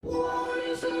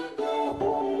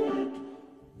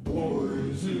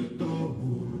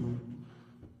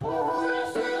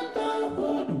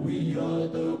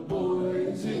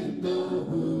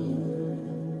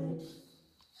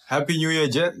Happy New Year,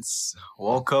 gents.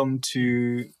 Welcome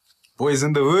to Boys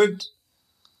in the Hood.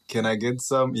 Can I get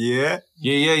some? Yeah. Happy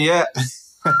New Year.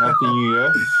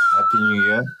 Happy New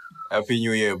Year. Happy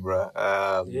New Year, bruh.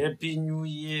 Happy New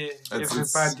Year,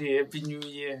 everybody. Happy New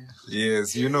Year.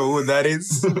 Yes, you know who that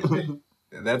is?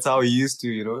 That's how he used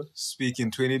to, speak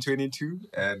in 2022.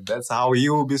 And that's how he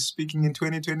will be speaking in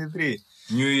 2023.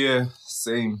 New Year,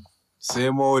 same.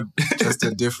 Same old, just a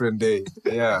different day.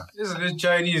 Yeah. Isn't it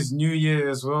Chinese New Year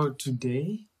as well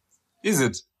today? Is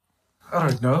it? I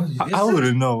don't know. I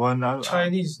wouldn't know.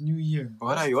 Chinese New Year.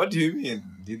 What do you mean?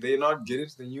 Did they not get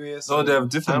it the New Year? No, they have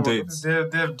different dates. They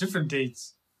have different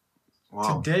dates.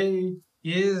 Wow. Today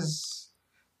is...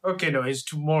 Okay, no, it's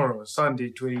tomorrow,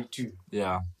 Sunday 22.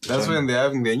 Yeah. That's when they're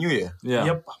having their New Year. Yeah.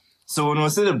 Yep. So when we're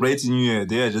celebrating New Year,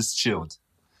 they are just chilled.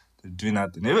 They're doing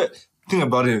nothing. Think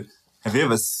about it. Have you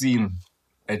ever seen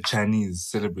a Chinese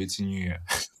celebrating New Year?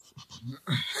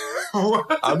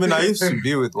 What? I mean, I used to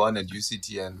be with one at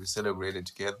UCT and we celebrated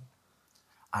together.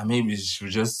 Maybe she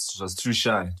was too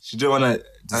shy. She didn't want to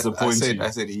disappoint you. I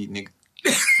said he, nigga.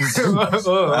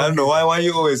 Oh, I don't know why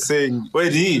you always saying.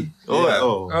 Wait, he? Yeah.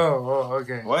 Oh,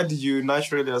 okay. Why did you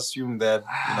naturally assume that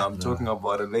I'm talking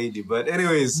about a lady? But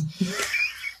anyways,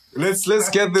 let's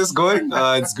get this going.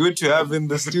 It's good to have in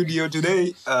the studio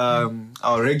today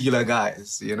our regular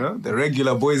guys. The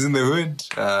regular boys in the hood,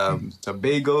 the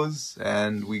Bagos,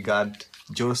 and we got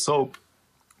Joe Soap.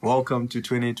 Welcome to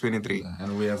 2023.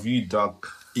 And we have you, Doc.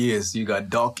 Yes, you got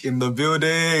Doc in the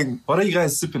building. What are you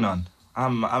guys sipping on?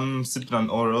 I'm sipping on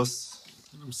Oros.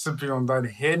 I'm sipping on that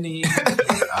Henny.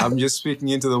 I'm just speaking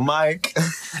into the mic.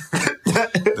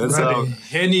 That's that how.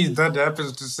 Henny that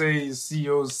happens to say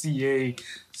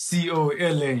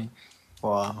COCACOLA.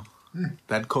 Wow.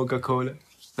 That Coca-Cola.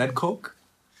 That Coke?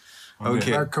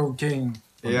 Okay. That cocaine.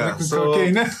 Yeah. That So,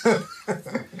 cocaine.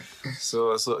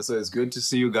 so it's good to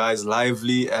see you guys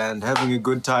lively and having a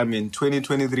good time in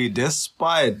 2023,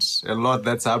 despite a lot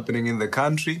that's happening in the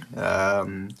country. We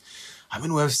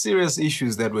have serious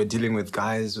issues that we're dealing with,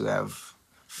 guys. We have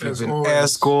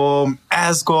Eskom,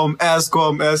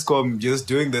 just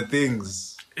doing the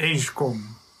things.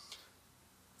 Eskom.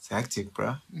 It's hectic,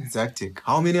 bruh. It's hectic.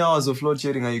 How many hours of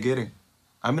loadshedding are you getting?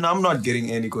 I'm not getting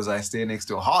any because I stay next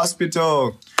to a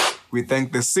hospital. We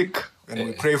thank the sick and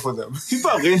we pray for them.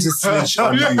 People are going to switch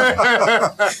on you.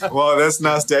 Wow, that's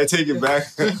nasty. I take it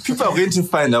back. People are going to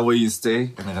find out where you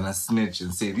stay and they're going to snitch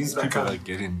and say, these people are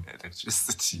getting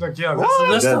electricity. Like, yeah,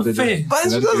 that's not fair. But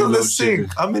it's That's because of the load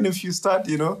sick. shedding. If you start,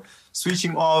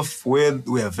 switching off where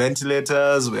we have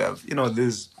ventilators, we have,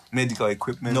 this medical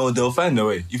equipment. No, they'll find a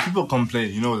way. If people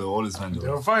complain, they'll always find a way.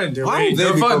 They'll find a Why way. would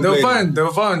they be They'll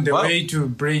complaining? find a Why- way to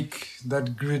break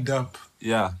that grid up.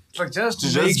 Yeah. Like just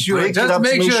To make sure, break it up,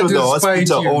 make to make sure the to spite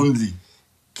hospital you. only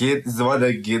is the one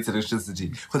that gets electricity.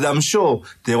 Because I'm sure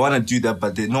they want to do that,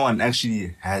 but no one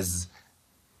actually has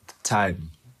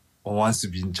time or wants to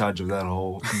be in charge of that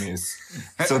whole mess.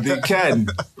 So they can.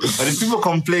 But if people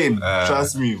complain,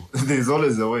 trust me, there's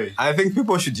always a way. I think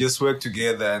people should just work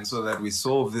together and so that we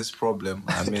solve this problem.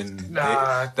 That's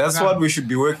Nah. what we should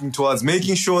be working towards,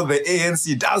 making sure the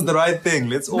ANC does the right thing.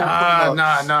 Let's all Nah.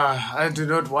 I do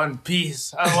not want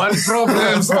peace. I want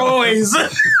problems always.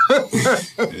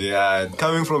 Yeah,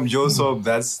 coming from Joe Soap,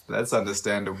 that's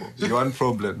understandable. You want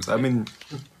problems.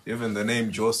 Even the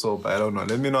name Joe Soap, I don't know.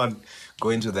 Let me not go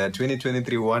into that.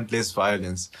 2023, we want less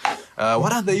violence.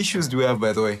 What other issues do we have,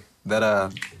 by the way, that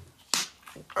are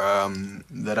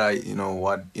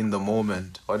in the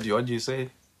moment? What do you say?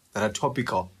 That are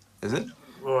topical, is it?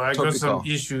 Oh, I got some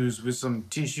Topical. issues with some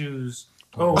tissues.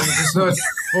 Oh wait, it's not.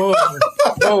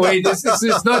 Wait,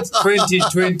 it's not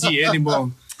 2020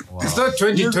 anymore. Wow. It's not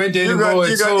 2020 You anymore.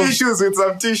 got issues with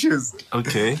some tissues.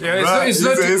 Okay. Yeah, it's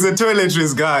not. He's a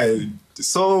toiletries guy.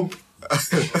 Soap,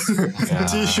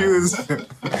 tissues.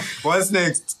 What's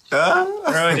next?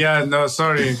 Huh? Yeah, no,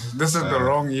 sorry. This is the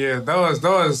wrong year. That was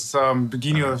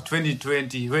beginning of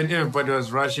 2020 when everybody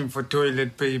was rushing for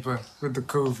toilet paper with the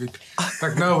COVID.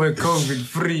 Like now we're COVID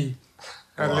free,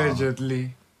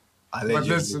 allegedly. But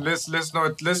let's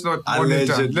not monitor.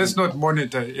 Allegedly. Let's not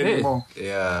monitor anymore.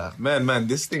 Yeah, man,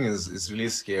 this thing is really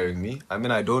scaring me.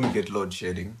 I don't get load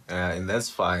shedding, and that's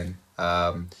fine.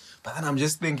 But then I'm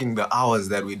just thinking the hours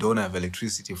that we don't have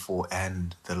electricity for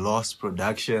and the lost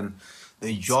production,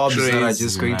 the jobs that are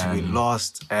just going to be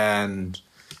lost. And,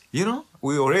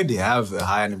 we already have a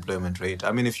high unemployment rate.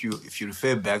 If you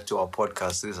refer back to our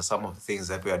podcast, these are some of the things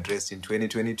that we addressed in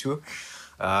 2022.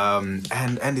 And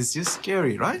it's just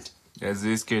scary, right? Yeah, it's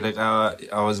really scary. Like,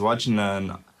 I was watching,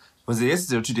 was it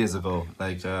yesterday or 2 days ago?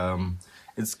 Like,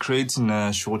 it's creating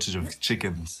a shortage of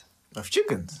chickens. Of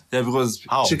chickens. Yeah, because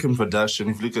How? chicken production,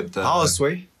 if you look at the... How,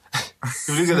 Sway? If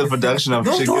you look at the production of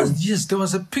No, chicken... there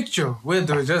was a picture where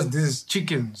there were just these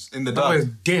chickens In the that dark. were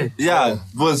dead. Yeah,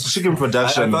 because chicken I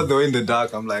production... thought they were in the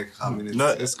dark. I'm like, I mean, No,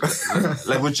 it's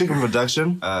like with chicken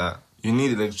production, you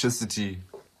need electricity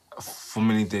for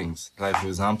many things. Like, for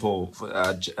example,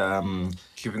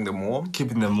 keeping them warm.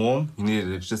 keeping them warm, you need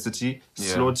electricity.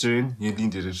 Yeah. Slaughtering, you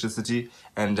need electricity.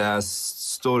 And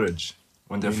storage.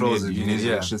 When they're You frozen, need- you you need need-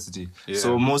 yeah. electricity. Yeah.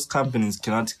 So most companies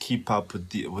cannot keep up with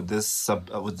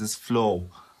this flow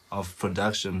of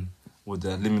production with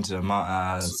the limited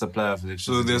amount supply of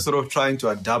electricity. So they're sort of trying to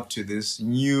adapt to this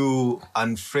new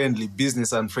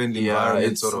business unfriendly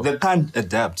environment. Sort of. they can't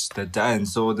adapt. They're dying.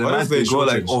 So they What might if they be go like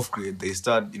shortage. off grid? They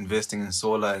start investing in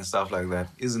solar and stuff like that.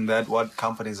 Isn't that what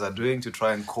companies are doing to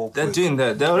try and cope They're with? doing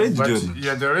that. They're already But, doing it.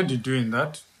 yeah, they're already doing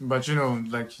that. But,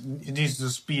 like, it needs to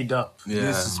speed up. It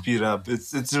needs to speed up.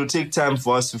 It will take time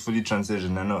for us to fully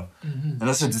transition, I know. And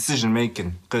also decision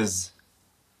making, because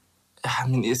I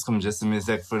mean, Eskom just means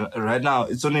like for right now,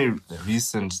 it's only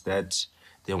recent that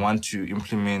they want to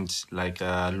implement like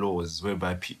laws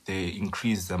whereby they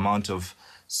increase the amount of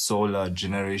solar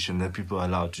generation that people are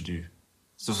allowed to do.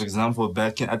 So, for example, I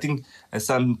think at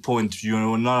some point you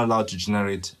were not allowed to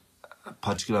generate a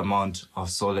particular amount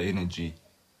of solar energy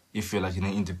if you're like an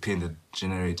independent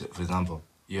generator, for example.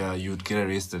 Yeah, you would get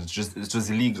arrested. It was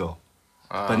illegal.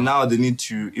 But now they need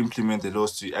to implement the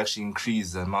laws to actually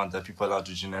increase the amount that people are allowed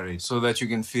to generate. So that you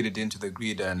can feed it into the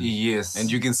grid and Yes. and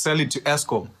you can sell it to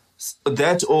Eskom.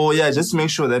 That, or yeah, just make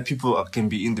sure that people can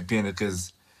be independent,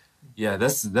 because yeah,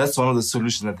 that's one of the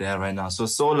solutions that they have right now. So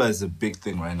solar is a big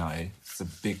thing right now, eh? It's a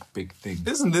big thing.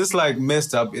 Isn't this like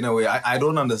messed up in a way? I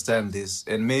don't understand this.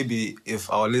 And maybe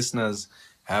if our listeners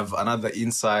have another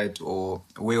insight or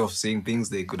way of saying things,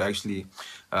 they could actually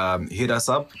hit us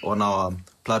up on our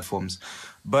platforms.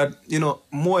 But,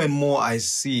 more and more I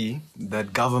see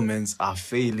that governments are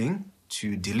failing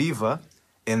to deliver,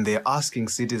 and they're asking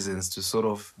citizens to sort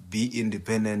of be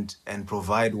independent and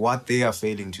provide what they are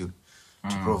failing to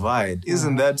provide.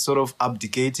 Isn't that sort of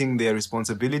abdicating their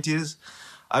responsibilities?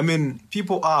 I mean,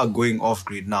 people are going off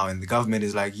grid now, and the government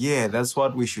is like, yeah, that's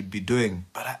what we should be doing.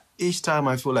 But each time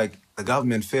I feel like the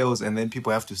government fails, and then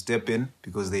people have to step in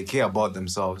because they care about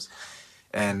themselves.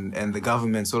 And the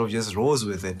government sort of just rolls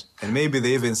with it. And maybe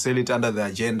they even sell it under the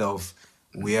agenda of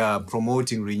we are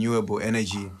promoting renewable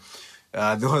energy.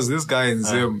 There was this guy in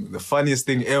Zim, the funniest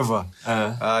thing ever.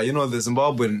 The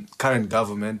Zimbabwean current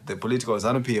government, the political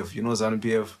ZANU-PF,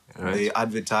 ZANU-PF, Right. They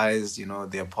advertised,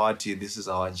 their party, this is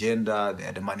our agenda, they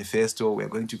had a manifesto, we're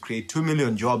going to create 2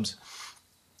 million jobs.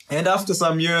 And after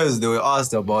some years, they were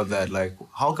asked about that, like,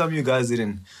 how come you guys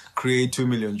didn't create 2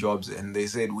 million jobs? And they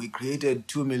said, we created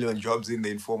 2 million jobs in the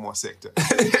informal sector.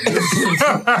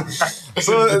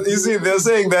 So, you see, they're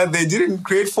saying that they didn't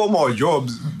create formal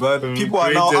jobs, but people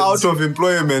are now out of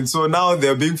employment. So now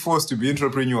they're being forced to be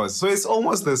entrepreneurs. So it's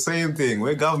almost the same thing,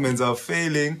 where governments are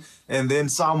failing, and then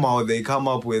somehow they come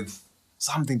up with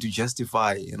something to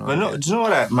justify, But no, do you know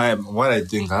what I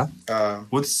think, huh?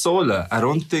 With solar, I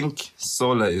don't think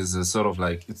solar is a sort of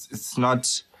like, it's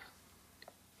not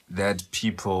that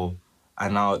people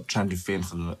are now trying to fend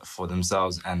for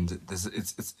themselves, and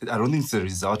I don't think it's a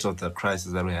result of the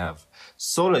crisis that we have.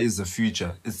 Solar is the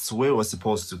future. It's where we're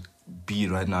supposed to be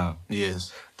right now.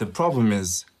 Yes. The problem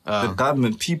is the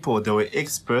government people, there were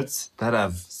experts that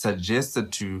have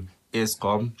suggested to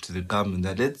Eskom, to the government,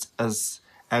 that let us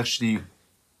actually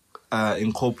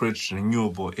incorporate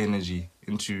renewable energy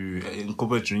into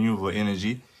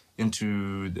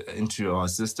our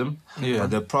system. Yeah.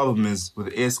 But the problem is with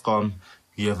Eskom,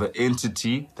 you have an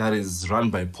entity that is run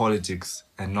by politics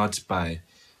and not by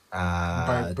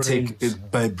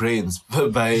brains,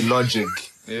 by logic.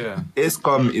 Yeah.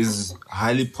 Eskom is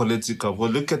highly political. Well,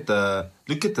 look at the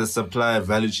supply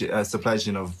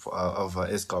chain of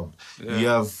Eskom. Yeah. You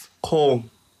have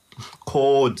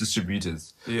core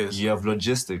distributors. Yes. You have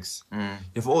logistics. You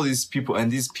have all these people,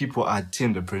 and these people are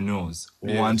entrepreneurs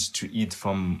who want to eat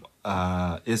from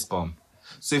Eskom.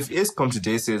 So if Eskom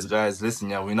today says, guys, listen,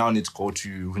 we now need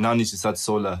to start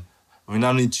solar. We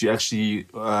now need to actually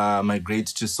migrate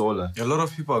to solar. A lot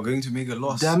of people are going to make a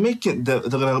loss. They're going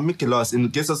to make a loss,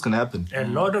 and guess what's going to happen? A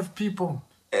lot of people.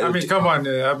 I mean, come on.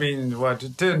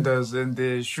 Tenders and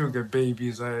the sugar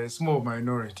babies are a small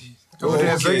minority. Oh,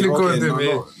 They exactly call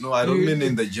them, no, I don't mean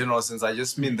in the general sense. I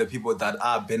just mean the people that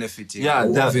are benefiting. Yeah,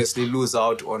 who obviously lose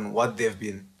out on how they've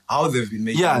been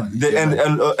making money.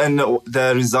 And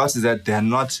the result is that they are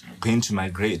not going to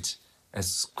migrate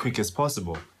as quick as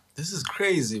possible. This is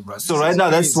crazy, bro. So right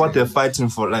now, that's what they're fighting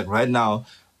for. Like right now,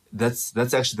 that's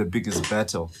actually the biggest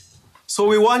battle. So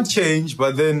we want change,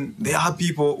 but then there are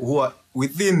people who are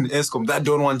within Eskom that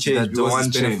don't want change That don't because want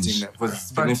it's benefiting change. them. Because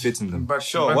it's benefiting them.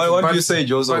 Sure. What do you say,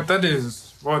 Joseph? But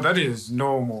that is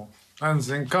normal. And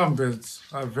the incumbents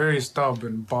are very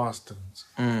stubborn bastards.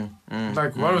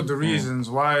 Like one of the reasons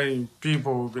why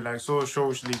people will be like so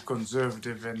socially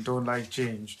conservative and don't like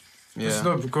change. It's Yeah.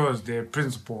 not because they're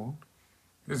principled.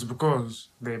 It's because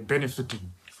they're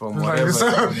benefiting. From Like,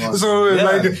 whatever.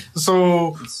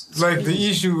 like the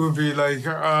issue would be like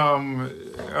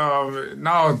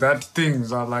now that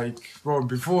things are like, well,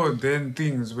 before then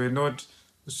things were not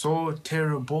so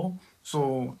terrible,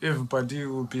 so everybody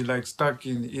will be like stuck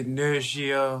in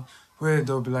inertia where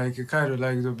they'll be like kind of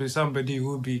like there'll be somebody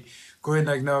who'll be going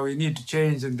like, now we need to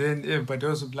change, and then everybody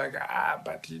else will be like,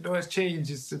 but you know, change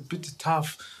is a bit tough.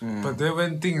 But then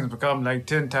when things become like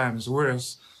 10 times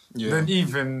worse, then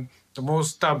even the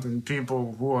most stubborn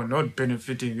people who are not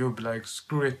benefiting, you'll be like,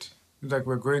 screw it. Like,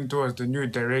 we're going towards the new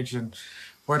direction.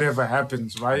 Whatever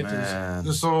happens, right?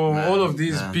 All of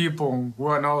these people who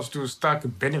are now still stuck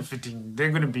benefiting, they're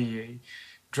going to be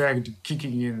dragged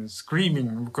kicking in,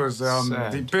 screaming, because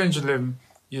the pendulum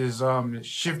is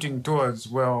shifting towards,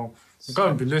 well, you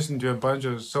can't be listening to a bunch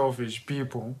of selfish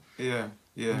people. Yeah.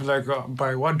 Like,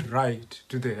 by what right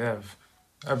do they have?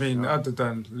 I mean, other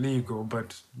than legal,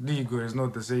 but legal is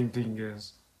not the same thing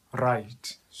as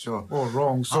right. Sure. Or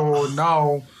wrong. So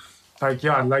now, like,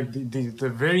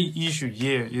 the very issue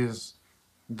here is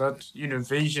that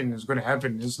innovation is going to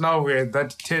happen. It's now we're at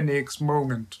that 10x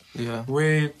moment. Yeah.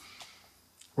 When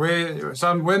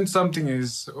a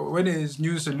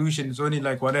new solution is only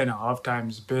like 1.5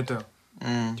 times better,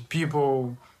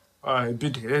 people are a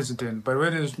bit hesitant. But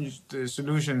when the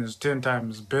solution is 10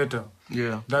 times better,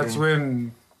 that's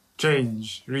when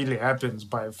change really happens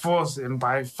by force and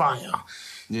by fire.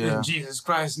 In Jesus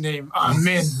Christ's name,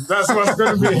 amen. That's what's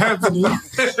going to be happening.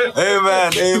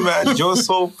 Amen.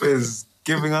 Joseph is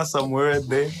giving us some word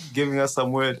there,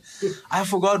 I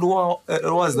forgot what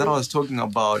it was that I was talking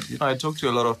about. I talk to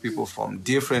a lot of people from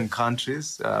different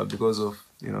countries because of,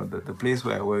 the place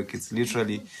where I work. It's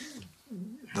literally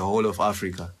the whole of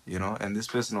Africa, and this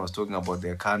person was talking about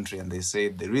their country, and they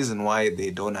said the reason why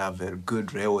they don't have a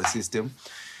good railway system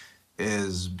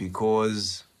is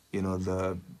because,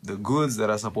 the goods that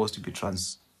are supposed to be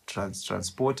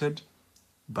transported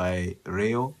by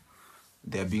rail,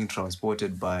 they're being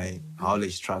transported by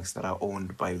haulage trucks that are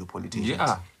owned by the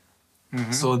politicians.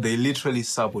 So they literally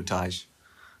sabotage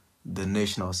the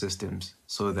national systems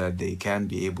so that they can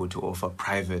be able to offer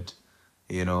private,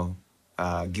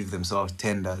 give themselves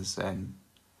tenders, and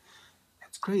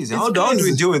it's crazy. How do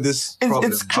we deal with this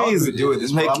problem? It's crazy. How do we deal with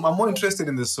this Like, problem? I'm more interested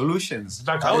in the solutions.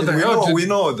 Like, how the hell we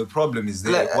know the problem is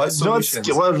there. like, What solutions?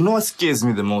 what scares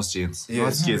me the most, James?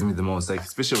 What scares me the most, like,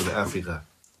 especially with Africa?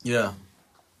 Yeah.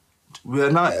 We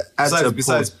are now at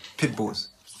Besides pit bulls.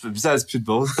 Besides pit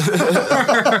bulls.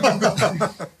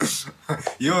 That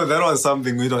was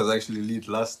something which was actually lit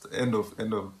last end of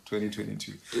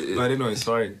 2022. But anyway,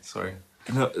 sorry.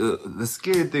 The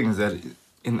scary thing is that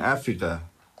in Africa,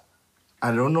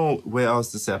 I don't know where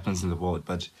else this happens in the world,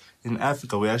 but in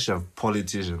Africa, we actually have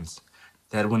politicians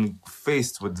that when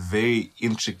faced with very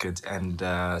intricate and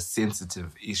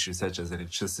sensitive issues such as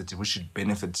electricity, which should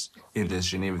benefit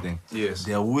industry and everything,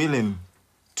 they are willing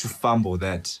to fumble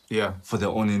that for their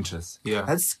own interests.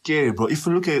 That's scary, bro. If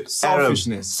you look at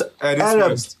selfishness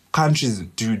Arab countries,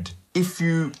 dude, if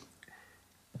you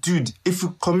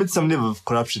commit some level of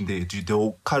corruption there, dude,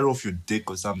 they'll cut off your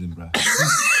dick or something, bro.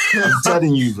 I'm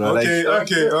telling you, bro. Okay.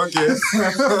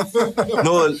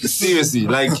 No, seriously,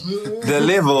 like the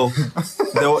level.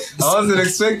 I wasn't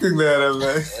expecting that,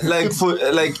 man.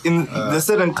 In the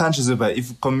certain countries, whereby if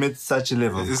you commit such a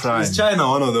level of crime, is China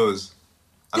one of those?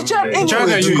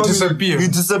 China, you disappear. You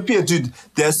disappear, dude.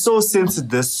 They're so sensitive.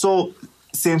 They're so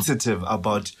sensitive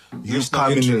about you National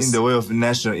coming interest. in the way of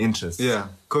national interest. Yeah,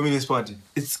 Communist Party.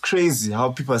 It's crazy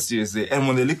how people are serious there. And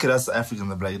when they look at us Africans,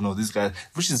 they're like, no, these guys,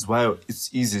 which is why it's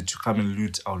easy to come and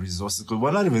loot our resources, because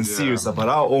we're not even serious about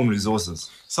our own resources.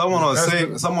 Someone was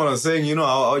saying,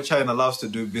 how China loves to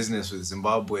do business with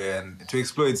Zimbabwe and to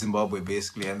exploit Zimbabwe,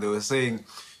 basically. And they were saying,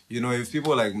 if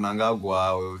people like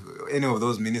Mnangagwa or any of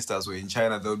those ministers were in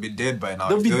China, they'll be dead by now.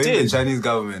 They'll be If they're dead. in the Chinese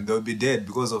government, they'll be dead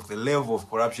because of the level of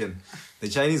corruption. The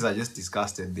Chinese are just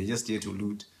disgusted. They're just here to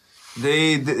loot.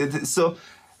 So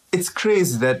it's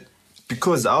crazy that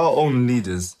because our own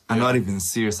leaders are not even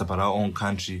serious about our own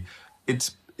country, it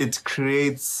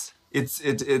creates a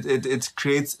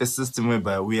system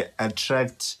whereby we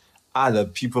attract other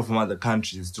people from other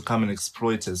countries to come and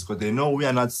exploit us because they know we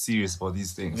are not serious about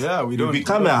these things. Yeah, we don't.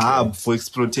 become a hub for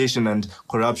exploitation and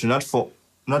corruption, not for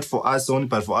not for us only,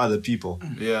 but for other people.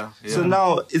 Yeah. So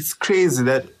now it's crazy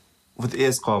that with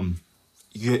Eskom,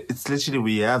 it's literally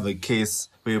we have a case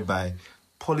whereby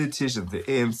politicians, the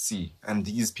ANC, and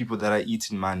these people that are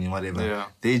eating money, whatever,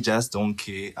 they just don't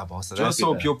care about South Just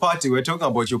Africa. hope your party. We're talking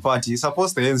about your party. You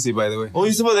support the ANC, by the way. Oh,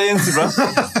 you support the ANC,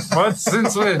 bro? What?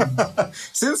 Since when?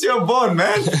 Since you're born,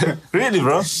 man. Really,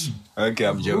 bro? Okay,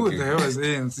 I'm Who joking. the hell is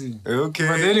ANC? Okay.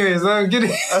 But anyways, I'm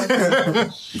kidding.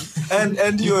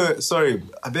 And you're sorry,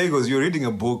 Abegos, you're reading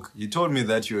a book. You told me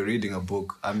that you're reading a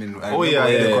book. I mean, I Oh, remember yeah, I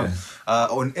had a yeah,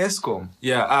 on Eskom.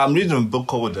 Yeah, I'm reading a book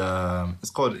called, it's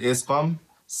called Eskom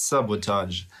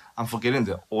Sabotage. I'm forgetting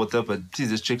the author, but please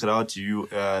just check it out. You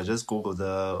just Google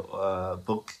the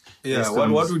book. Yeah,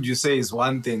 Eskom's- what would you say is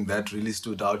one thing that really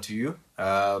stood out to you?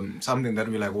 Something that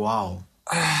we're like, wow.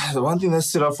 The one thing that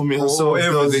stood out for me. So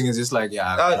everything is just like,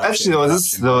 yeah. Actually, there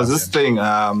was this corruption. thing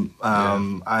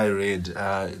I read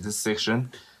this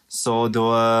section. So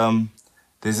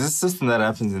there's this system that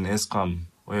happens in Eskom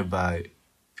whereby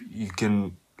you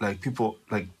can people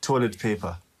like toilet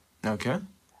paper. Okay.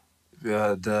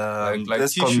 The Like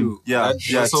Eskom- tissue. Yeah,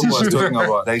 That's what I was talking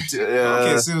about.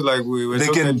 Okay, seems like we were they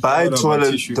talking can buy about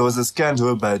toilet. tissue. There was a scan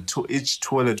whereby each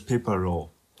toilet paper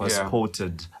roll was Yeah.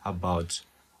 quoted about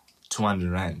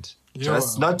 200 rand. Yeah.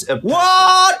 Just not a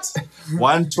What?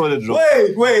 one toilet roll.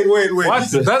 Wait. What?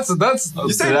 That's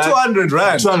You said Black- 200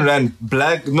 rand. 200 rand.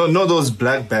 Black, no, those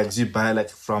black bags you buy like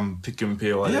from Pick and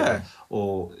Pay or whatever, Yeah.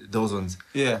 or those ones.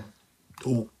 Yeah.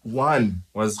 One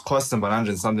was costing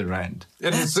 100 something rand.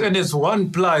 and it's one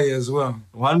ply as well.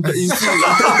 One, you see,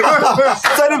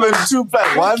 it's not even two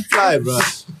ply, one ply, bro.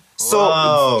 So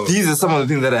Wow. these are some of the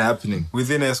things that are happening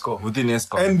Within Eskom. within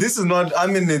Eskom. And this is not, I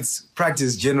mean, it's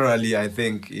practiced generally, I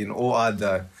think, in all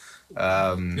other.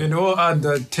 In all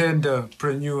other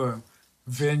tenderpreneur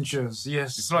ventures,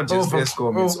 yes. It's not just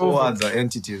Eskom, it's all other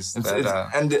entities. And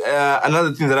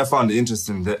another thing that I found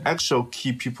interesting, the actual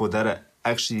key people that are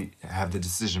actually have the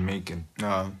decision making.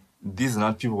 These are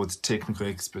not people with technical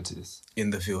expertise. in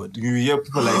the field. You hear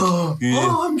people like,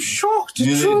 I'm shocked.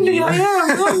 Truly, I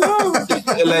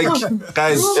am. like,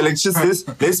 guys,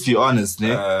 electricity, let's be honest,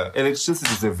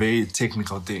 electricity is a very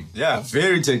technical thing. Yeah,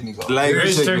 very technical. Like,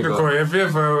 Very technical. Have you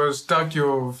ever stuck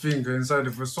your finger inside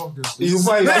of a socket? You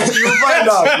find out. You find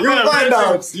out. You find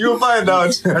out. You find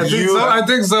out. I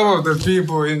think some of the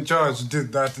people in charge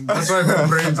did that, and that's why their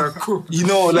brains are cooked. You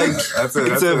know, like, That's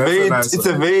it's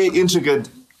a very intricate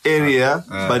area,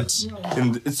 but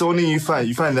it's only you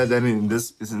find that in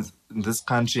this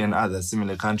country and other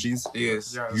similar countries.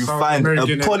 Yes. Yeah, You South find American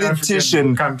a and politician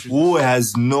African countries. who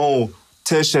has no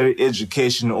tertiary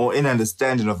education or any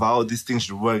understanding of how these things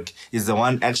should work is the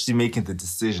one actually making the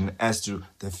decision as to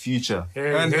the future.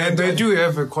 And they do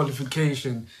have a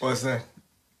qualification. What's that?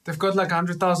 They've got like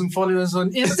 100,000 followers on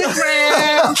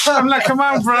Instagram. I'm like, come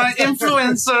on, bro,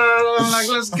 influencer. I'm like,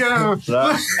 let's go.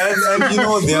 And you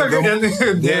know,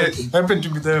 They happen to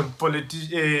be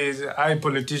the high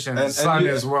politician's son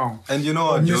as well. And you know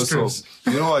what, Mistress.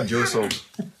 Joseph?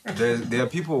 There are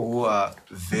people who are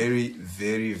very,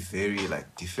 very, very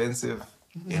like defensive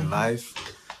in life,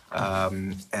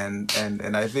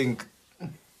 and I think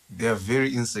they are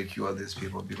very insecure. These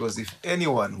people, because if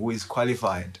anyone who is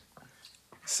qualified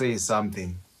says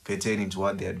something pertaining to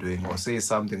what they are doing, or says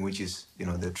something which is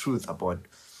the truth about.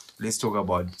 Let's talk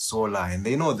about solar, and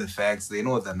they know the facts, they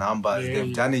know the numbers, Yeah,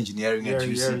 they've done engineering at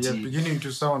UCT. You're beginning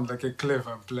to sound like a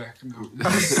clever black now.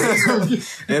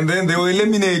 And then they will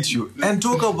eliminate you and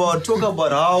talk about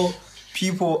how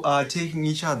people are taking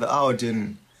each other out.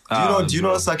 And do you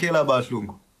know Sakela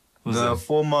Batlungu, the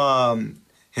former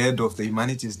head of the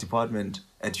humanities department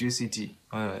at UCT?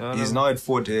 He's now at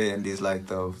Fort Hare and he's like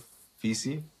the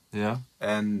VC. Yeah.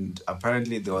 And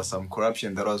apparently there was some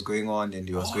corruption that was going on, and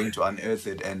he was going to unearth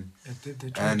it, and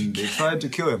they tried to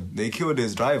kill him. They killed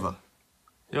his driver.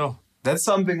 Yo. That's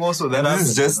something also that This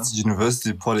is just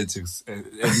university politics.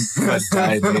 This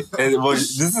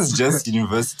is just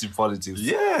university politics.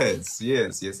 Yes.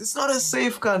 It's not a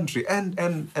safe country. And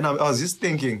I was just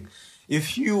thinking,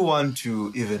 if you want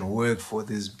to even work for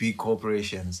these big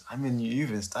corporations, I mean, you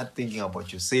even start thinking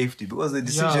about your safety, because the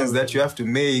decisions that you have to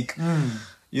make,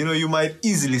 you might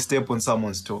easily step on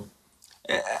someone's toe.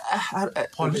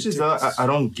 I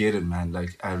don't get it, man.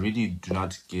 Like, I really do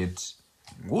not get.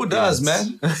 Who does,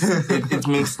 man? It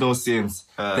makes no sense.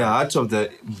 The heart of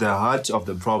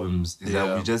the problems is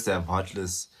that we just have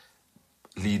heartless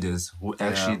leaders who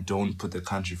actually don't put the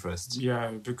country first.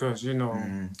 Yeah, because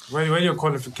when your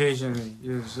qualification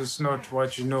is, it's not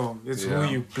what you know, it's who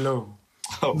you blow.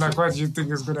 Like what you think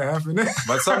is gonna happen.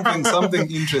 But something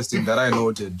interesting that I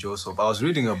noted, Joseph. I was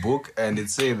reading a book and it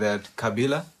said that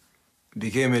Kabila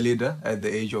became a leader at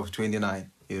the age of 29.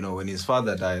 You know, when his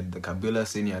father died, the Kabila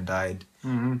senior died,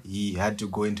 he had to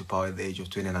go into power at the age of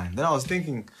 29. Then I was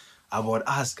thinking about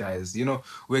us guys. You know,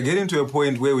 we're getting to a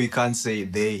point where we can't say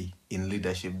they in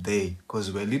leadership, they,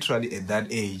 because we're literally at that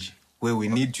age where we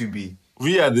need to be.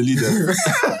 We are the leaders.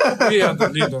 We are the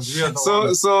leaders. We are the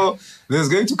ones. So there's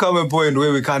going to come a point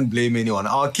where we can't blame anyone.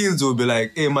 Our kids will be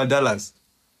like, hey, Madalas,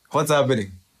 what's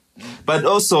happening? But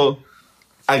also,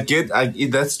 I get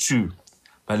that's true.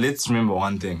 But let's remember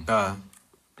one thing.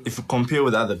 If you compare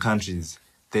with other countries,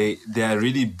 they are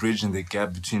really bridging the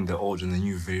gap between the old and the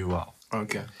new very well.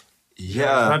 Okay.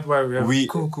 Yeah. That's why we have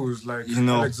cuckoos like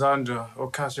Alexandra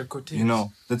Ocasio-Cortez. You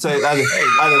know, that's why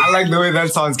I like the way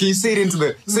that sounds. Can you say it into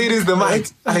the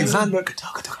mic? Alexander.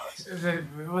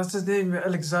 What's his name?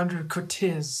 Alexandra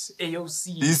Cortez, AOC.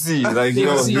 You see, like, you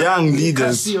know, young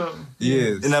leaders.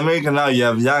 Yes. In America now, you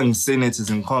have young senators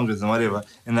in Congress and whatever.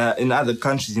 In other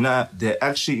countries, you know, they're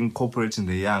actually incorporating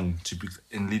the young to be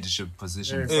in leadership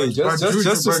positions. Hey,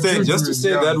 just to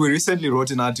say that we recently wrote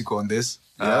an article on this.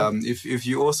 Yeah. If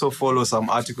you also follow some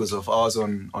articles of ours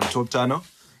on Top Channel,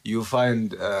 you'll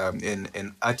find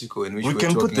an article in which we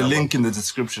can put the link in the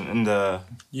description in the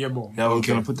yeah, we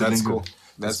can put the link. Cool.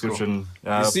 That's description.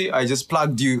 Cool. You see, I just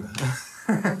plugged you.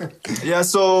 Yeah,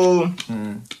 so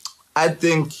I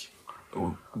think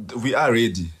we are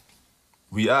ready.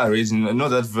 We are ready. You know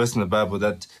that verse in the Bible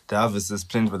that the harvest is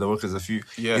plenty, but the workers are few.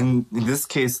 Yeah. In this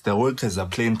case, the workers are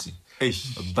plenty.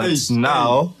 But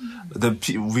now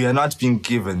we are not being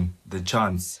given the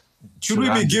chance. Should we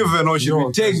be given or should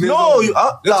we take this? No,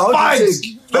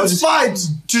 Let's fight.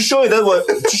 To show you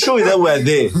that we're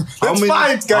there. Let's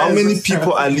fight, guys. How many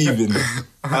people are leaving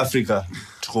Africa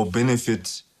to go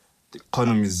benefit the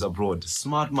economies abroad?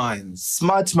 Smart minds.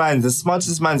 Smart minds, the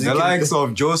smartest minds. The likes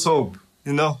of Joseph.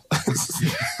 You know.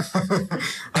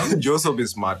 I mean, Joseph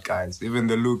is smart, guys. Even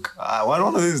the look.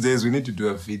 One of these days we need to do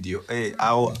a video. Hey, you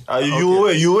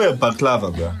wear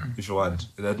baklava, bro, if you want.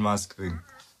 That mask thing.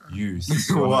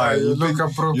 Why? You look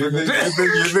appropriate.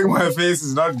 You think my face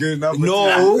is not good enough? No.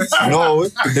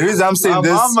 The reason I'm saying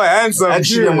this, I'm a handsome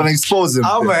actually, dude. I'm gonna expose him.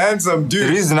 I'm a handsome dude.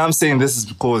 The reason I'm saying this is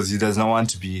because he does not want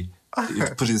to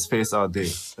put his face out there.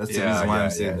 That's the reason why I'm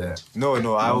saying that. No,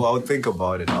 I'll think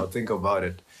about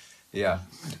it. Yeah.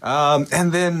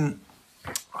 And then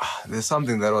there's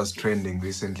something that was trending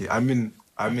recently. I mean,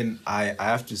 I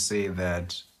have to say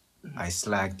that I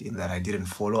slacked in that I didn't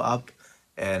follow up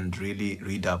and really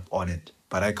read up on it.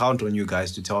 But I count on you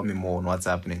guys to tell me more on what's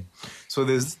happening. So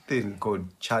there's this thing called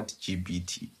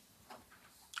ChatGPT.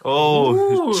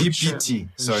 Oh, GPT.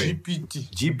 Sorry.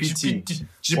 GPT.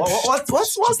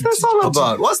 What's this all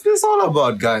about? What's this all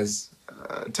about, guys?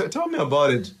 Tell me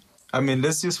about it. I mean,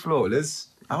 let's just flow.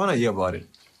 I want to hear about it.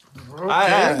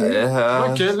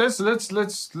 Okay, let's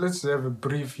have a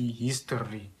brief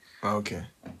history. Okay.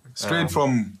 Straight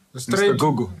from Mr.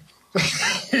 Google.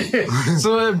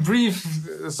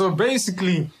 So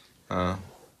basically,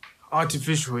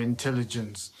 artificial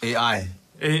intelligence, AI,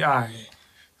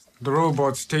 the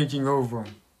robots taking over.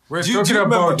 Wait, do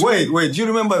you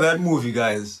remember that movie,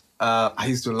 guys? I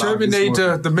used to love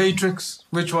Terminator, The Matrix.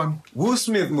 Which one? Will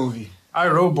Smith movie.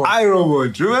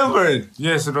 iRobot. Remember it?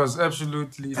 Yes, it was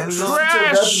absolutely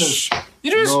trash.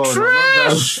 It is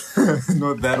trash.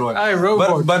 Not that one.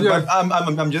 iRobot. But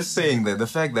I'm just saying that the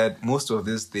fact that most of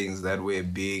these things that were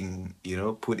being,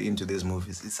 put into these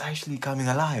movies, it's actually coming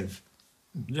alive.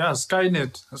 Yeah,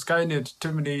 Skynet,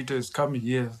 Terminator is coming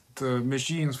here. The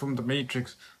machines from the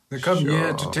Matrix, they come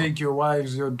here to take your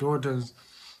wives, your daughters,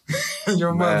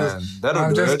 your mothers.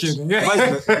 I'm just kidding.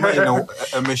 Imagine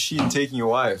a machine taking your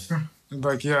wife.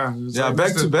 Like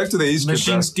back to the history.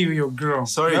 Machine steal your girl.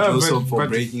 Sorry, Joseph, for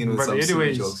breaking in with some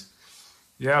silly jokes.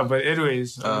 Yeah, but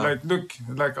anyways,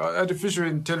 like artificial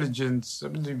intelligence.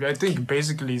 I think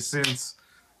basically since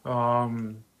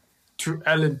Alan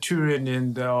Turing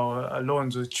and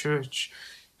Alonzo Church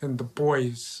and the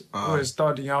boys who were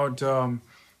starting out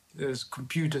as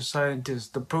computer scientists,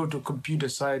 the proto-computer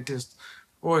scientists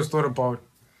always thought about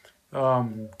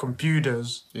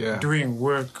computers doing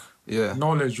work,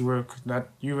 knowledge work that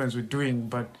humans were doing,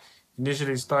 but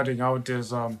initially starting out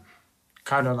as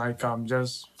kind of like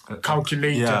just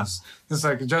calculators. Yeah. It's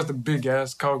like just a big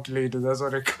ass calculator. That's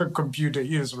what a computer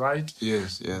is, right?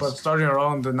 Yes. But starting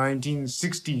around the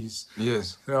 1960s,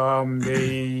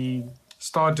 they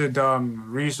started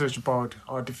research about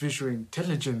artificial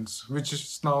intelligence,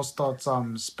 which now starts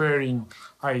spurring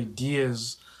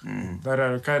ideas that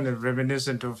are kind of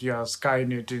reminiscent of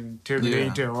Skynet and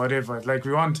Terminator or whatever. Like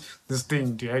we want this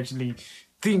thing to actually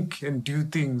think and do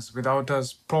things without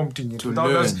us prompting it, To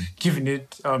without us learn. giving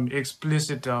it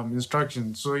explicit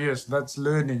instructions. So yes, that's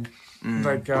learning,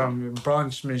 like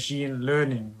branch machine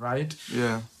learning, right?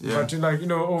 Yeah. Yeah. But like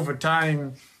over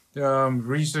time,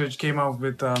 research came out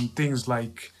with things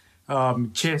like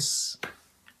chess,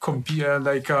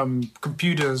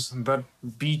 computers that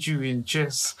beat you in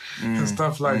chess and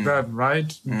stuff like that,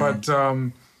 right? But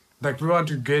like we want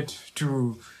to get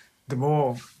to the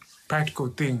more practical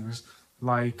things,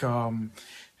 like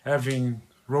having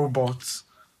robots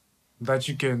that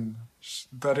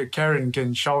that a Karen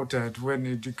can shout at when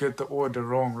you get the order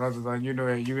wrong, rather than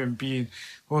a human being.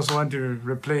 We also want to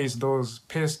replace those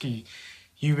pesky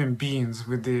human beings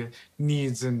with their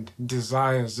needs and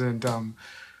desires and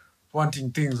wanting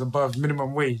things above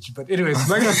minimum wage. But anyways,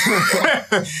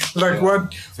 like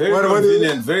what Very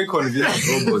convenient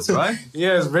robots, right?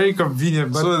 yeah, it's very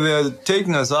convenient. But So they're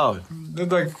taking us out.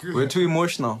 like We're too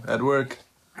emotional at work.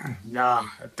 yeah,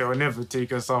 they'll never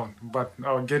take us out. But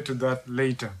I'll get to that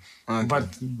later. Okay.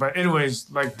 But anyways,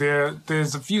 like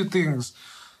there's a few things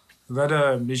that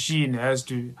a machine has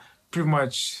to pretty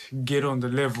much get on the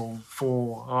level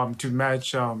for to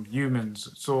match humans.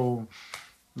 So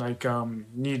like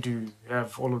need to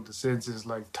have all of the senses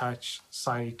like touch,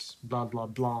 sight, blah blah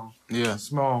blah, Yeah.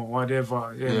 smell,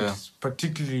 whatever. And Yeah.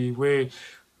 particularly where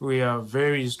we are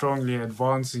very strongly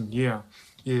advancing here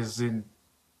is in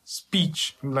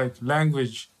speech, like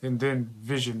language, and then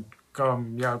vision.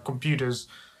 Computers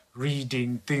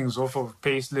reading things off of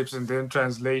payslips and then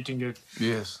translating it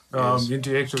Yes. Yes.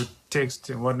 into actual text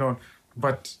and whatnot.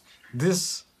 But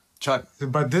this Chat.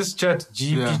 Chat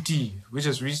GPT, which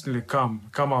has recently come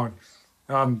out,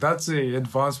 that's a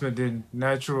advancement in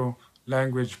natural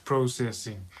language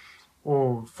processing,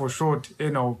 or for short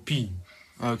NLP.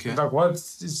 Okay. Like what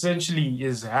essentially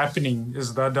is happening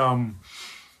is that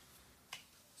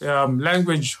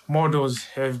language models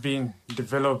have been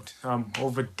developed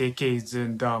over decades,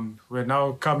 and we're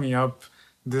now coming up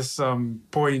this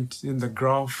point in the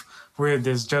graph where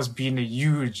there's just been a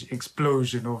huge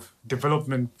explosion of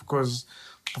development, because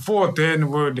before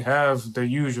then we would have the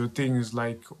usual things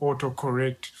like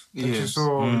autocorrect that you Yes.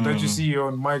 saw that you see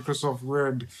on Microsoft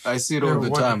Word. I see it all the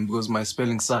what- time because my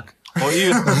spelling suck. or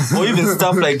even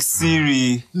stuff like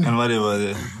Siri and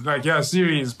whatever. Like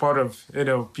Siri is part of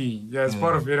NLP. Yeah, it's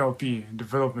part of NLP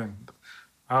development.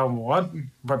 What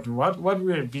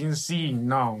we've been seeing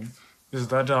now is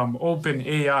that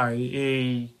OpenAI,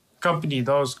 a company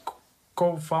that was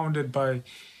co-founded by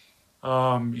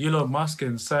Elon Musk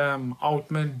and Sam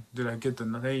Altman. Did I get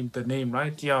the name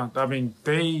right? Yeah, I mean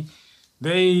they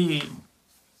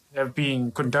have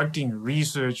been conducting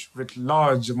research with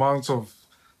large amounts of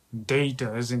data,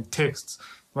 as in texts.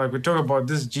 Like we talk about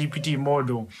this GPT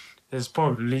model has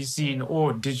probably seen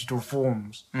all digital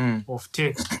forms of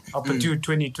text up until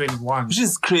 2021. Which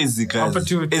is crazy, guys. Up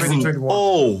until Isn't 2021.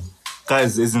 all.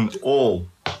 Guys, isn't all.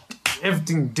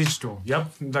 Everything digital. Yep.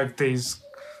 Like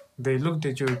they looked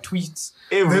at your tweets.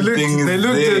 Everything they is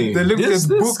looked there. at, they looked This at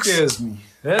books. scares me.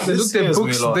 Yeah, they This looked at scares me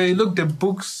books. a lot. They looked at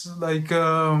books like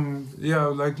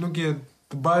like looking at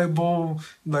the Bible,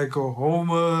 like a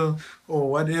Homer or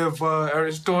whatever,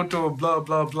 Aristotle, blah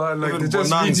blah blah. Like Even they're just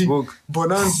Bonan's reading. book.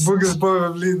 Bonan's book is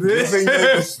probably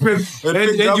there.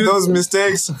 Picked up those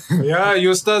mistakes. Yeah,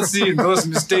 you start seeing those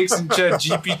mistakes in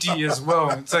ChatGPT as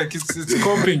well. It's like it's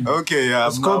copying. Okay, yeah.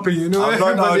 It's copy, you know. I'm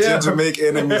not But out yeah. here to make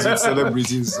enemies with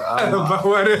celebrities. But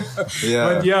whatever.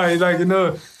 Yeah. But yeah, like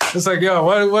it's like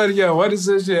what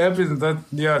essentially happens that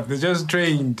they just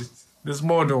trained this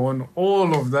model on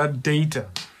all of that data,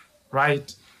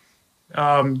 right?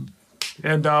 And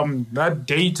that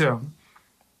data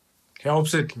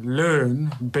helps it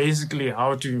learn basically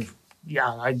how to,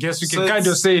 I guess you can So kind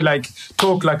of it's- say like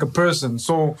talk like a person.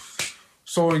 So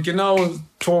you can now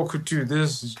talk to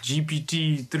this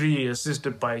GPT-3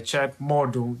 assisted by chat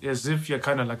model as if you're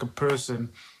kind of like a person.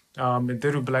 And they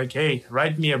will be like, hey,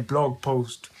 write me a blog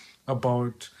post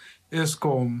about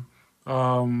Eskom,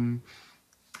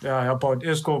 about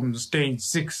Eskom stage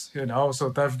 6 and how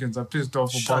South Africans are pissed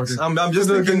off about Shucks. it. I'm just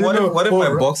thinking, You what know, if my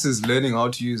or- box is learning how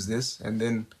to use this and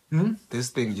then this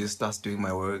thing just starts doing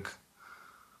my work?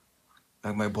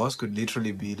 Like my boss could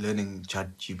literally be learning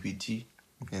ChatGPT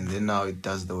and then now it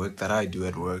does the work that I do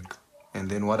at work. And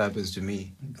then what happens to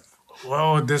me?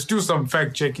 Well, there's still some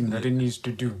fact checking that it needs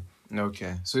to do.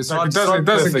 Okay. So it's Like, not, it doesn't. it's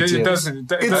not perfect It yet.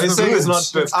 doesn't. Are you saying it's not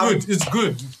perfect? It's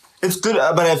good. It's good,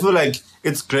 but I feel like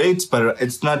it's great, but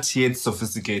it's not yet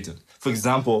sophisticated. For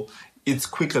example, it's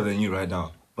quicker than you right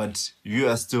now, but you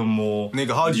are still more...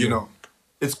 Nigga, how do you know?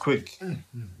 It's quick.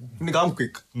 Nigga, I'm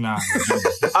quick. Nah.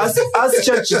 ask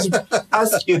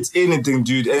it anything,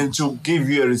 dude, and to give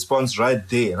you a response right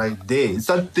there. It's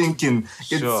not thinking.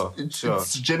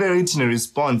 It's generating a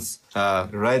response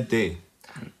right there.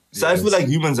 So I feel like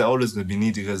humans are always going to be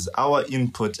needed because our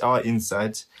input, our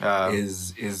insight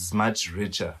is much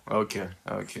richer. Okay.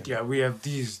 Yeah, we have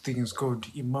these things called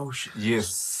emotions.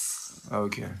 Yes.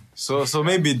 Okay. So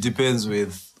maybe it depends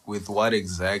with what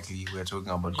exactly we're talking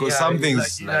about. Because some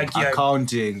things like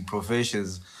accounting,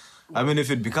 professions, I mean,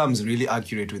 if it becomes really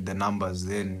accurate with the numbers,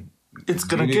 then it's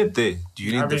gonna get there. Do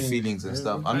you need the feelings and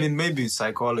stuff? I mean, maybe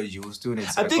psychology, we'll still need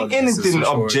I think anything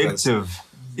objective,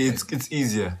 it's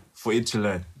easier for it to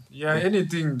learn. Yeah,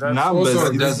 anything that's numbers,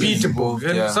 also repeatable.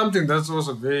 Yeah. Something that's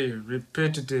also very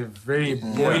repetitive, very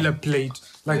boilerplate,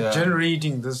 like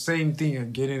generating the same thing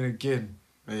again and again.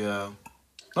 Yeah.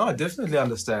 No, I definitely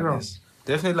understand this.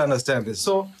 Definitely understand this.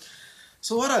 So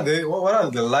what are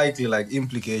the likely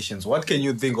implications? What can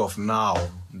you think of now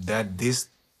that this,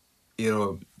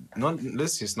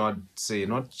 let's just not say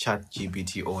not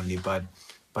ChatGPT only, but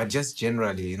just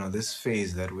generally, this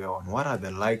phase that we're on, what are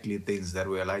the likely things that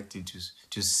we're likely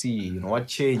to see? What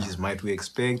changes might we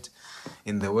expect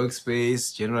in the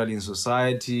workspace, generally in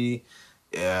society?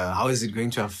 How is it going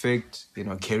to affect,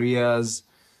 careers?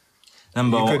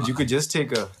 You could just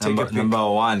take a pick. Number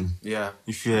one. Yeah.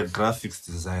 If you're a graphics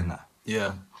designer.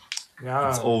 Yeah.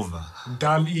 It's over.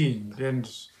 Done in. And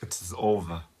it is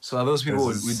over. So are those people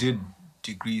we did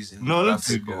degrees in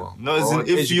graphic or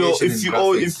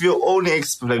if you're only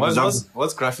expert,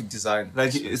 what's graphic design?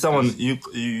 Like someone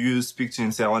you speak to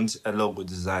and say, I want a logo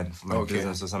design for my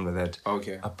business or something like that.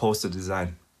 Okay. A poster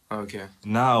design. Okay.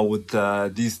 Now with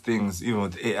these things, even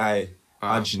with AI,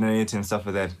 art generating and stuff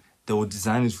like that, they will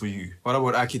design it for you. What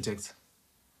about architects?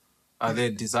 Are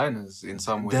they designers in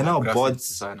some way? They're now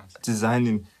bots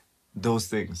designing those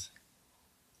things.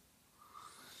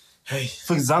 Hey.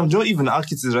 For example, even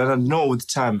architects right now, with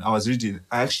time, I was reading,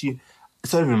 it's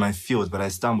not even my field, but I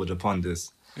stumbled upon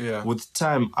this. Yeah. With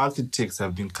time, architects are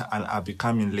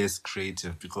becoming less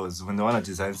creative because when they want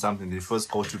to design something, they first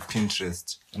go to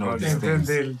Pinterest.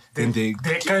 Then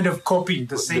they're kind of copying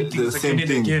the same things again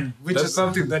and again, which is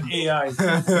something that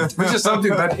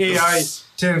AI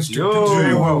tends to do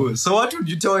very well. So what would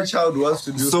you tell a child who wants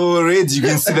to do? So already you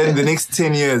can see that in the next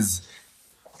 10 years,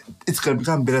 it's going to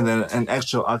become better than an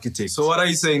actual architect. So what are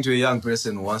you saying to a young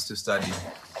person who wants to study?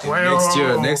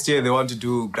 Next year they want to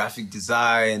do graphic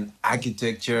design,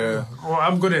 architecture. Well,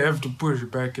 I'm going to have to push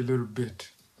back a little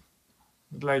bit.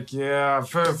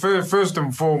 First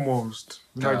and foremost,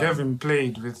 having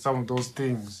played with some of those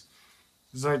things,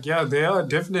 it's they are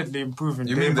definitely improving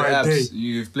day by day.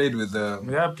 You've played with the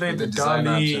I played the design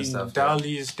apps and stuff.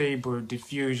 DALL-E, Stable,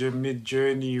 Diffusion,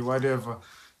 Midjourney, whatever.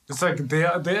 It's they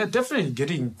are definitely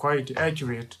getting quite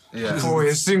accurate for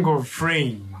a single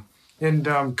frame. And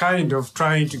kind of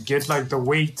trying to get the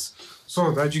weights so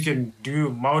that you can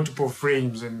do multiple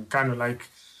frames and kind of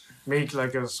make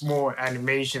a small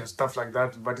animation, stuff like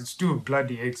that. But it's too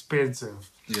bloody expensive.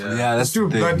 Yeah, that's it's too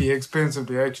bloody expensive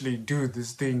to actually do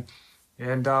this thing.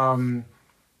 And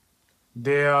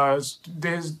there's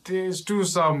still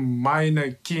some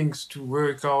minor kinks to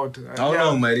work out. How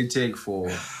long might it take for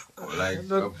a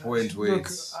point where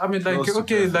it's I mean,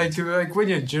 like when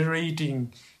you're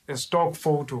generating a stock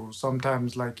photo,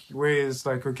 sometimes where it's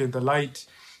the light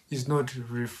is not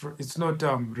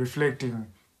reflecting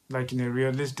in a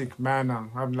realistic manner.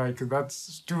 I'm that's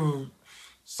still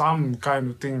some kind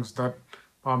of things that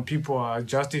people are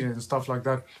adjusting and stuff like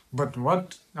that. But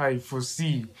what I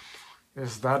foresee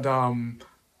is that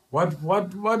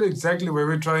what exactly were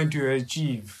we trying to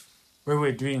achieve when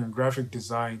we're doing graphic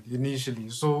design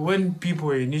initially? So when people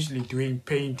were initially doing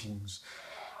paintings,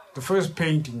 the first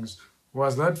paintings,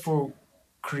 was that for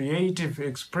creative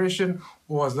expression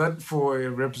or was that for a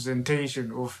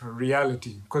representation of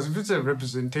reality? Because if it's a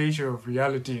representation of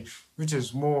reality, which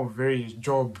is more very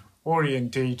job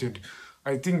orientated,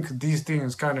 I think these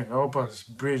things kind of help us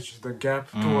bridge the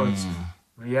gap towards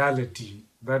reality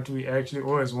that we actually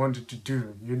always wanted to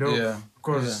do,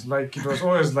 Because it was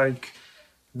always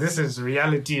this is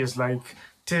reality is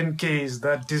 10K is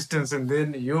that distance, and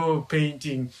then your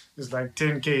painting is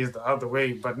 10K is the other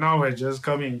way. But now we're just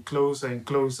coming closer and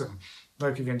closer.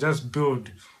 You can just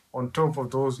build on top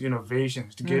of those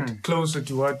innovations to get closer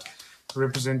to what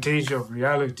representation of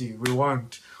reality we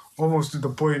want, almost to the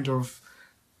point of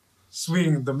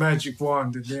swing the magic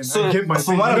wand and then I get my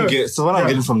thing. What I'm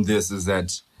getting from this is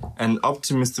that an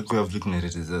optimistic way of looking at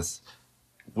it is this.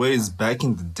 Whereas back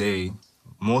in the day,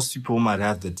 most people might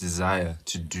have the desire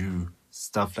to do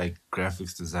stuff like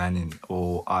graphics designing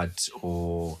or art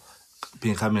or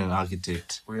becoming an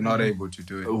architect. We're not able to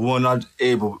do it. Were not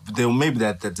able. They maybe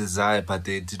that the desire, but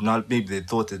they did not. Maybe they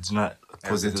thought they did not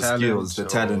possess the skills, the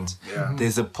talent. Yeah.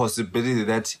 There's a possibility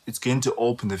that it's going to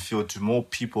open the field to more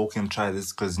people who can try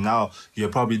this, because now you're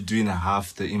probably doing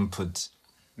half the input.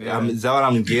 Yeah. Is that what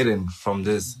I'm getting from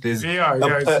this? This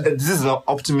is an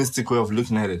optimistic way of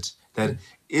looking at it. That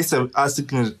it's us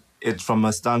looking at it from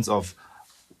a stance of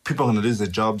people are going to lose their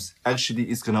jobs. Actually,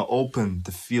 it's going to open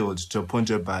the field to a point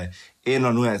whereby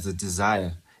anyone who has a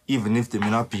desire, even if they may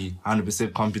not be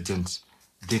 100% competent,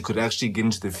 they could actually get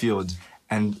into the field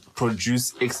and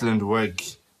produce excellent work,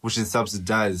 which is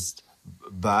subsidized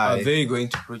by... Are they going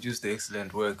to produce the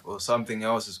excellent work, or something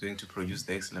else is going to produce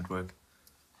the excellent work?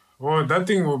 Well, that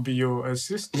thing will be your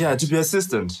assistant. Yeah, to be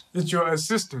assistant. It's your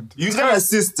assistant. You can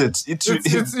assist it.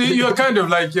 You're kind of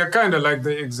like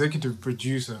the executive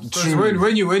producer. Because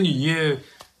when you hear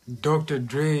Dr.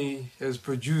 Dre has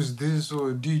produced this,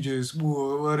 or DJ Smooth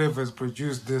or whatever has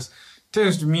produced this,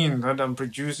 tends to mean that I'm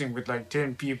producing with like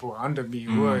 10 people under me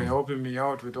who are helping me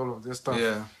out with all of this stuff.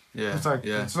 Yeah. It's like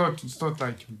it's not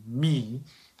like me.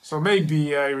 So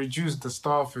maybe I reduce the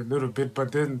staff a little bit,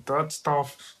 but then that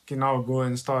staff can now go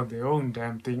and start their own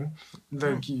damn thing.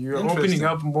 Like you're opening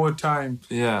up more time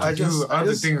to do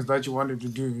other things that you wanted to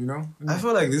do, you know? I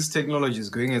feel like this technology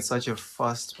is going at such a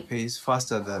fast pace,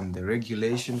 faster than the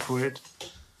regulation for it.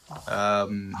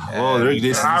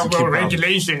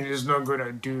 Regulation is not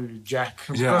gonna do jack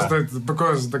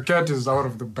because the cat is out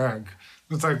of the bag.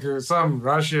 It's like some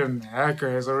Russian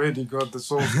hacker has already got the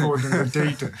source code and the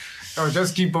data. I'll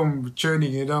just keep on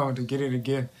churning it out and get it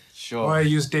again. Sure. Why are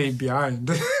you staying behind?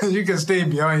 You can stay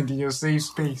behind in your safe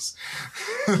space.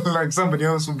 Like somebody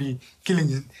else will be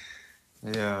killing it.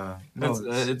 Yeah. No,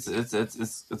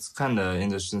 it's kind of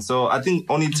interesting. So I think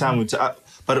only time we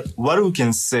but what we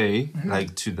can say,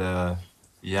 like to the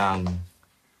young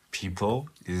people,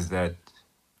 is that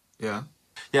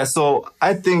so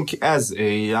I think as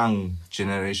a young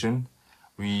generation,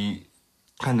 we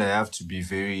kind of have to be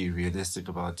very realistic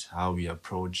about how we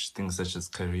approach things such as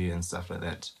career and stuff like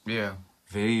that. Yeah.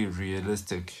 Very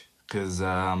realistic, because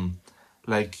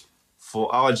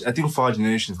for our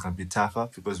generation it's going to be tougher,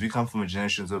 because we come from a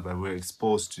generation where we're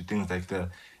exposed to things like the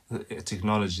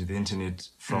technology, the internet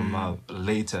from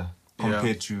later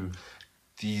compared to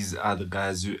these other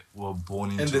guys who were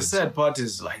born into it. And the sad part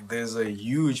is, like, there's a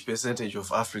huge percentage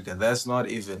of Africa that's not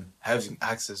even having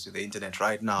access to the internet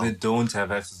right now. They don't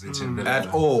have access to the internet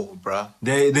at all, bruh.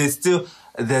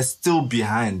 They're still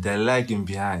behind. They're lagging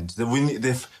behind.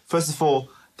 First of all,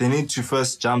 they need to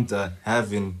first jump the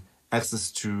having access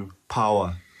to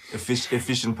power,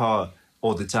 efficient power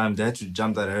all the time. They have to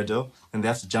jump that hurdle, and they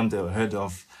have to jump the hurdle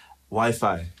of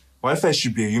Wi-Fi. Wi-Fi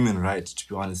should be a human right, to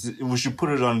be honest. We should put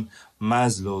it on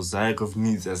Maslow's hierarchy of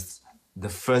needs as the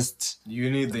first. You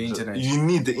need the internet. You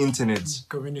need the internet.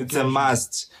 It's a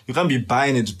must. You can't be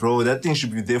buying it, bro. That thing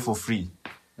should be there for free.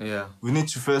 Yeah. We need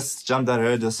to first jump that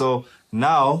hurdle. So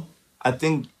now, I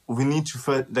think we need to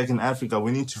first, like in Africa,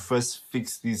 we need to first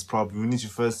fix these problems. We need to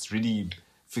first really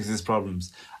fix these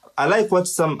problems. I like what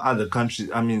some other companies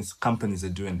are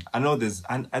doing. I know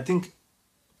I think,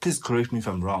 please correct me if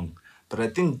I'm wrong, but I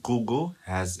think Google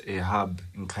has a hub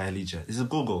in Khayelitsha. Is it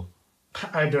Google?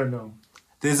 I don't know.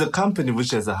 There's a company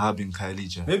which has a hub in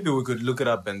Khayelitsha. Maybe we could look it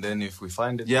up, and then if we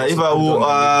find it... Yeah, if I will...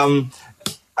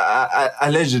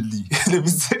 allegedly. Let me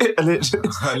say allegedly.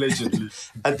 Allegedly.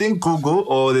 I think Google,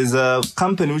 or there's a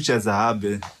company which has a hub,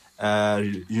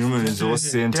 human resource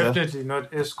center. Definitely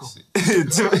not Eskom.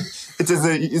 It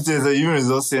is a human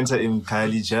resource center in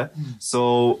Khayelitsha,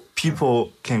 so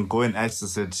people can go and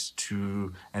access it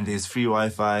and there's free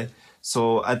Wi-Fi.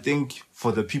 So I think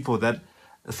for the people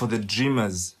for the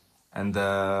dreamers and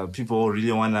the people who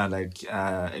really wanna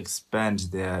expand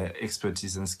their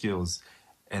expertise and skills,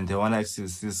 and they wanna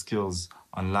access these skills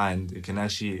online, they can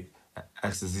actually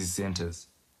access these centers.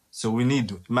 So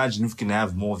imagine if we can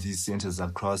have more of these centers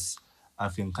across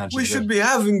African countries. We should be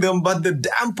having them, but the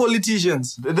damn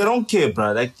politicians, they don't care,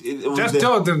 bro. Just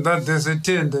tell them that there's a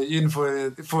tender in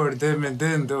for them, and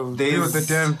then they'll do the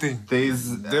damn thing.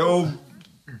 They'll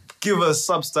give us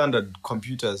substandard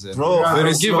computers, and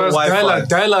very give us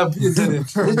dial-up internet.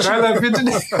 Dial-up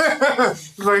internet.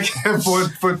 Like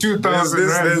for 2,000.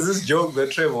 There's this joke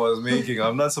that Trevor was making.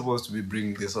 I'm not supposed to be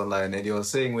bringing this online, and he was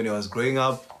saying when he was growing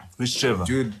up. Which Trevor?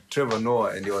 Dude, Trevor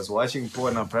Noah, and he was watching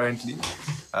porn apparently,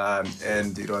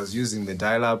 and it was using the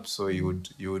dial-up, so you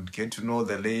would get to know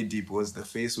the lady because the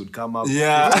face would come up.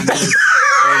 Yeah.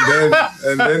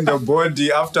 and then the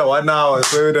body after 1 hour,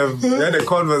 so you would have had a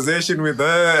conversation with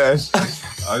her.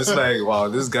 I was like, wow,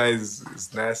 this guy is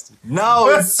nasty. Now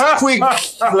it's quick.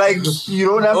 Like, you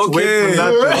don't have to wait for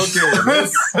nothing.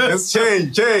 Okay, let's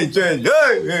change. Hey,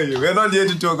 we're not here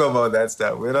to talk about that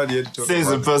stuff. We're not here to talk Says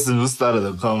the about person who started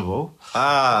the convo.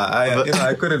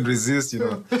 I couldn't resist,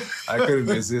 I couldn't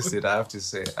resist it, I have to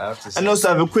say. And also,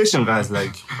 I have a question, guys.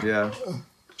 Like, Yeah.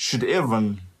 should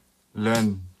everyone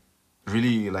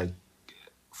really, like,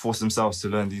 force themselves to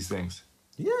learn these things?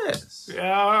 Yes.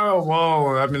 Yeah,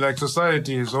 well, I mean, like,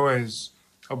 society is always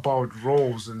about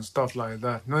roles and stuff like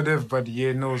that. Not everybody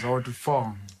here knows how to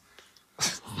farm.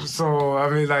 So, I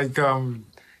mean, like,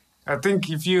 I think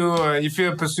if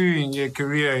you're pursuing a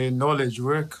career in knowledge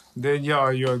work, then yeah,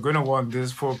 you're gonna want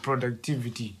this for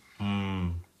productivity.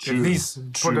 At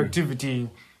least productivity.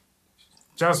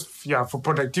 Just for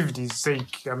productivity's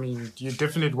sake. I mean, you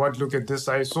definitely want to look at this.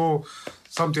 I saw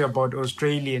something about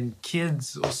Australian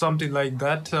kids or something like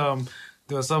that.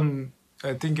 There was some,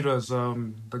 I think it was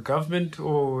the government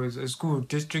or a school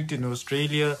district in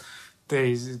Australia.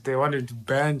 They wanted to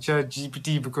ban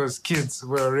ChatGPT because kids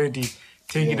were already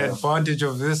taking advantage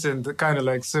of this and kind of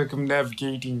like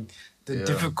circumnavigating the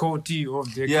difficulty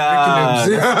of their curriculums.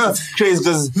 That's crazy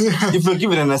because if you're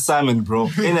given an assignment, bro,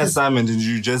 and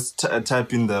you just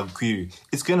type in the query,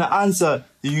 it's gonna answer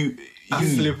you.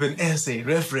 Flip an essay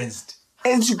referenced.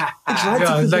 And you like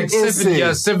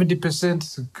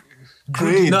 70%.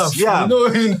 Great. Enough. Yeah.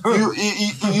 You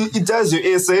it does your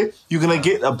essay, you're gonna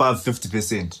get above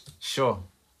 50%. Sure.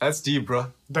 That's deep, bro.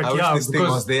 Like, I wish this thing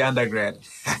was the undergrad.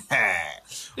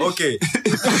 Okay.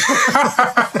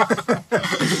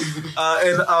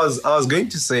 And I was going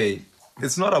to say,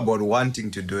 it's not about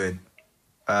wanting to do it.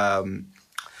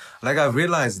 Like I've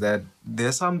realized that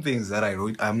there's some things that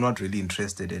I'm not really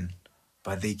interested in,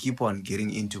 but they keep on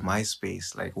getting into my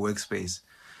space, like workspace.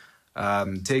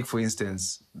 Take for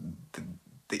instance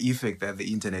the effect that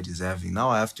the internet is having. Now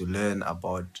I have to learn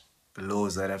about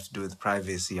laws that have to do with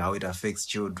privacy, how it affects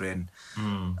children.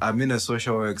 I'm in a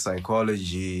social work,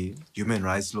 psychology, human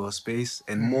rights law space,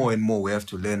 and more we have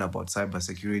to learn about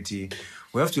cybersecurity.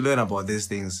 We have to learn about these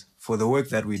things for the work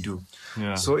that we do.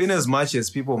 Yeah. So in as much as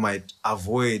people might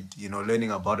avoid,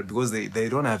 learning about it because they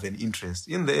don't have an interest,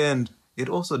 in the end, it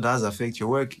also does affect your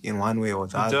work in one way or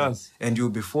the other. Does. And you'll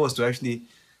be forced to actually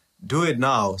do it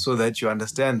now so that you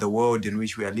understand the world in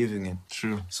which we are living in.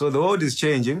 True. So the world is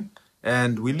changing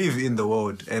and we live in the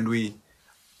world, and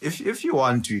if you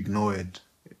want to ignore it,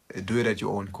 do it at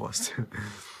your own cost.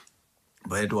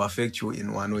 But it will affect you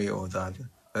in one way or the other.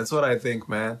 That's what I think,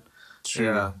 man.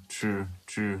 True.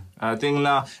 I think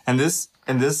now, and this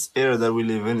era that we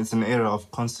live in, it's an era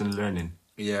of constant learning.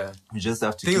 Yeah. You just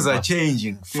have to. Things are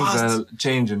changing fast. Things are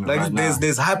changing. Like right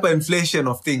there's hyperinflation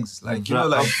of things. Like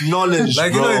of knowledge.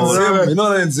 Like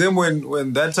bro. in Zim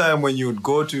when that time when you would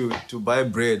go to buy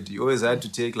bread, you always had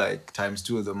to take like times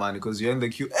 2 of the money because you're in the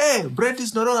queue. Hey, bread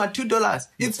is no longer $2.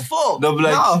 It's $4. They'll be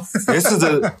like, now.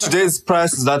 today's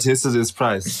price is not yesterday's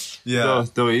price. Yeah.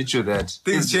 They'll hit you that.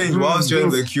 Things change whilst you're in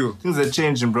the queue. Things are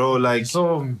changing, bro. Like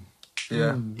So,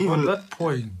 even on that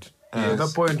point,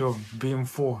 that point of being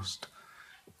forced.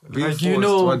 Being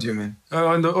forced, what do you mean?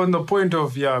 On the point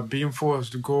of being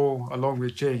forced to go along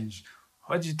with change,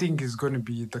 what do you think is going to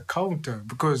be the counter?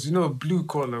 Because blue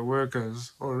collar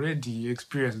workers already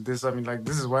experience this. I mean, like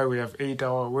this is why we have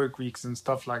 8-hour work weeks and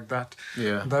stuff like that.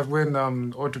 Yeah. That when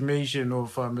automation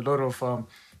of a lot of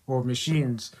or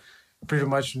machines pretty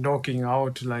much knocking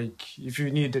out, like if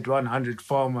you needed 100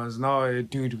 farmers, now a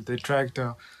dude with a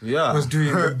tractor was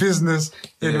doing the business.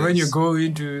 And when you go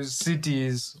into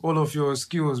cities, all of your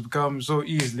skills become so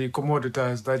easily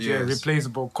commoditized that you're a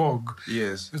replaceable cog.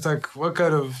 Yes. It's like, what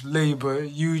kind of labor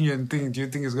union thing do you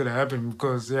think is going to happen?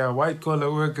 Because white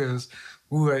collar workers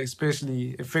who are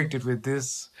especially affected with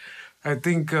this, I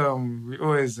think we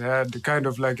always had kind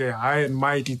of like a high and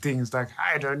mighty thing. It's like,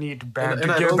 I don't need to band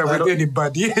together with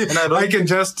anybody. And I can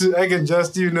just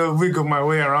wiggle my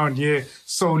way around here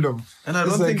solo. And I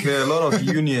don't think there are a lot of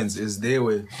unions is there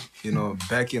were,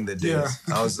 back in the days.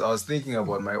 Yeah. I was thinking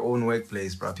about my own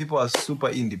workplace, bro. People are super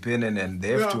independent and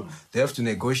they have to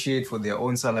negotiate for their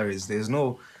own salaries. There's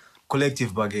no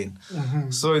collective bargain.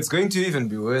 Mm-hmm. So it's going to even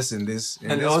be worse in this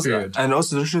period. And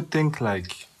also, don't you think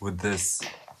like with this,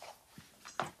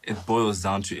 it boils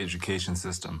down to education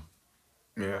system.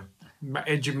 Yeah.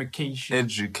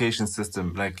 Education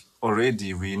system. Like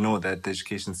already we know that the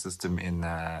education system in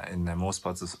most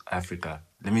parts of Africa,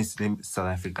 let me say South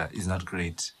Africa, is not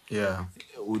great. Yeah.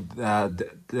 With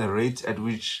the rate at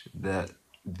which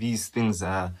these things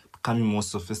are becoming more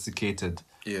sophisticated,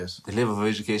 yes, the level of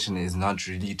education is not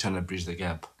really trying to bridge the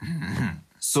gap.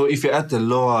 So if you're at the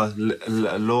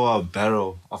lower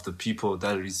barrel of the people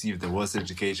that receive the worst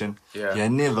education, Yeah. you're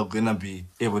never gonna be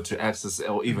able to access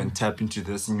or even tap into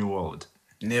this new world.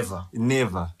 Never.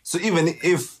 So even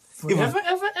if Ever.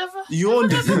 you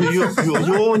won't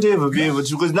ever be able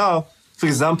to, because now, for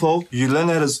example, you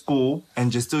learn out of school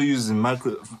and you're still using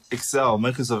Microsoft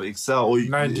Excel, or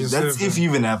 97. that's if you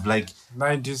even have like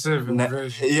 97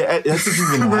 version. yeah, that's if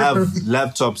you even have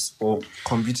laptops or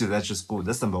computers at your school.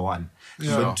 That's number one.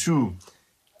 Yeah. But two,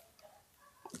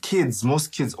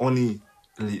 most kids only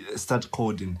start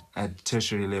coding at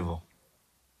tertiary level.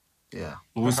 Yeah.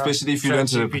 Especially if you learn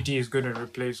to. ChatGPT is going to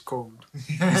replace code.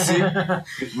 You see,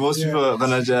 most people are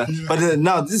gonna. But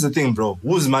now this is the thing, bro.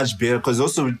 Who's much better? Because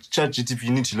also with ChatGPT,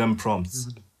 you need to learn prompts.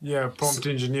 Yeah, prompt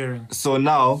engineering. So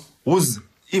now,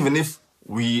 even if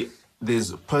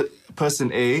there's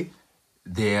person A,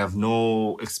 they have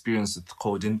no experience with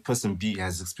coding. Person B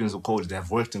has experience with coding. They have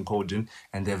worked in coding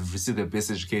and they've received their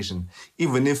basic education.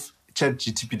 Even if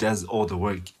ChatGPT does all the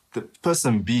work, the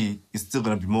person B is still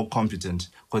going to be more competent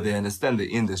because they understand the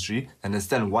industry,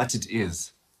 understand what it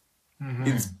is.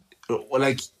 It's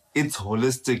like its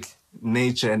holistic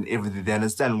nature and everything. They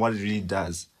understand what it really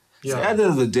does. Yeah. So at the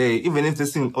end of the day, even if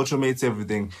this thing automates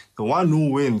everything, the one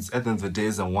who wins at the end of the day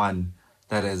is the one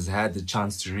that has had the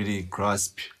chance to really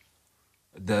grasp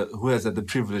who has had the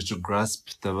privilege to grasp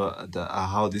the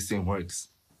how this thing works.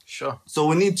 Sure. So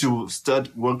we need to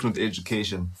start working with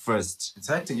education first. It's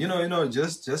hectic.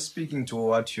 Just speaking to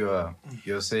what you're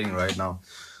saying right now.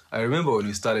 I remember when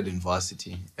we started in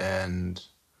varsity, and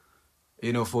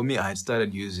for me, I had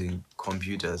started using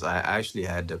computers. I actually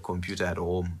had a computer at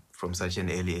home from such an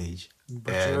early age.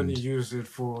 But you only use it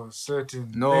for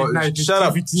certain... No, late-night shut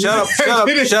up,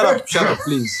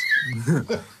 please.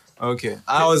 Okay.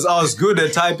 I was good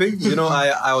at typing.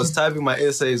 I was typing my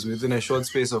essays within a short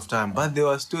space of time. But there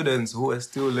were students who were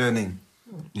still learning.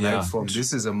 Yeah. Like from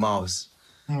this is a mouse.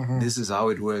 This is how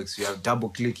it works. You have double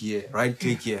click here, right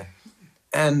click here.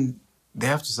 And they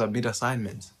have to submit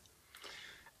assignments.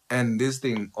 And this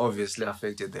thing obviously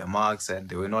affected their marks, and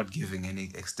they were not giving any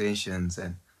extensions.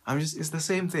 And it's the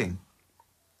same thing.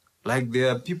 Like there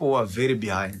are people who are very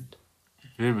behind.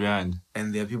 Very behind.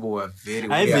 And there are people who are very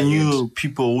I even knew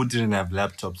people who didn't have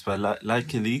laptops, but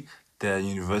luckily the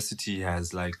university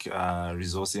has like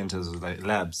resource centers with like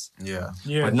labs. Yeah.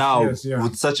 But now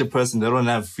with such a person, they don't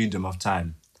have freedom of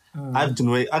time. I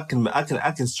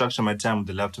can structure my time with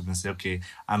the laptop and say, okay,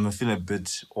 I'm feeling a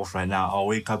bit off right now. I'll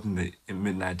wake up in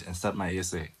midnight and start my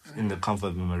essay in the comfort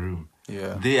of my room.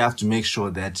 Yeah. They have to make sure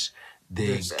that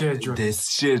they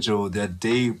schedule their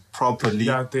day properly.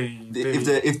 Yeah,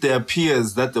 if there are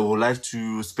peers that they would like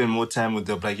to spend more time with,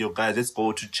 they'll be like, yo guys, let's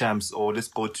go to Champs, or let's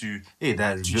go to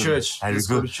church. I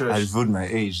revealed my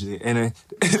age. Anyway,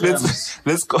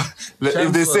 let's go. Champs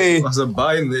if they say was a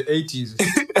buy in the 80s.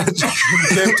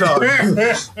 Cape Town.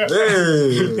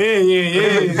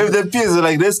 If the peers are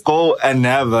like, let's go and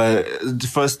have the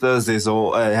first Thursdays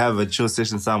or have a chill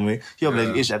session somewhere, you're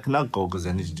like, ish, I cannot go because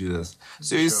I need to do this.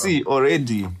 So you see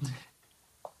already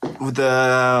with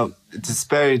the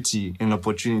disparity in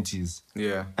opportunities,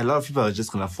 a lot of people are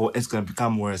just gonna fall. It's gonna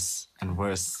become worse and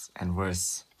worse and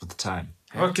worse with time.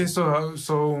 Okay, so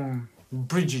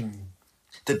bridging.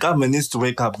 The government needs to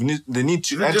wake up. They need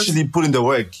to actually put in the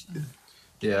work.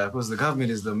 Yeah, because the government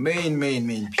is the main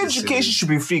piece. Education should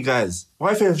be free, guys.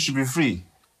 Wi-Fi should be free.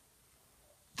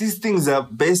 These things are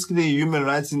basically human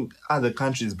rights in other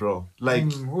countries, bro.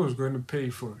 Like, who's going to pay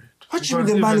for it? What you mean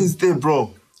the money is there,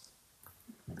 bro?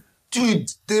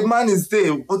 Dude, the money is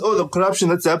there. With all the corruption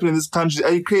that's happening in this country,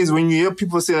 are you crazy when you hear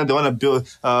people saying that they want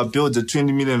to build a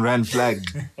 20 million rand flag?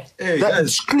 Hey,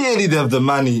 guys, clearly they have the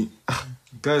money.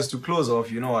 Guys, to close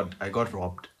off, you know what? I got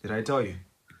robbed. Did I tell you?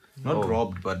 Not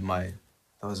robbed, but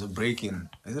there was a break-in.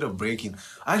 Is it a break-in?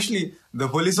 Actually, the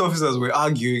police officers were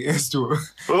arguing as to, as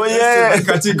to the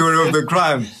category of the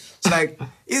crime. It's like,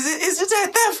 is it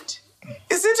a theft?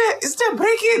 Is it a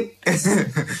break-in?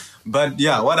 But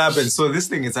yeah, what happened? So this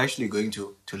thing is actually going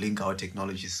to link our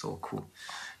technology. So cool.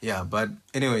 Yeah, but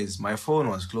anyways, my phone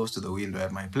was close to the window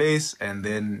at my place, and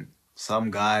then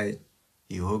some guy,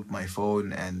 he hooked my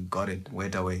phone and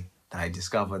went away. I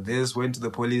discovered this, went to the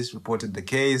police, reported the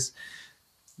case.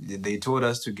 They told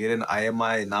us to get an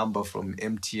IMI number from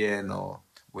MTN or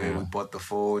where we bought the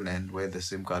phone and where the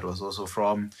SIM card was also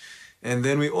from. And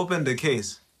then we opened the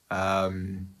case.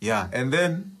 And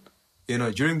then,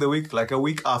 during the week, like a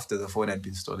week after the phone had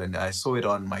been stolen, I saw it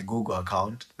on my Google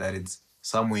account that it's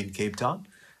somewhere in Cape Town.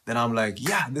 Then I'm like,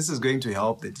 this is going to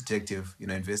help the detective,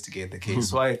 investigate the case.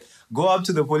 So I go up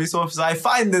to the police officer. I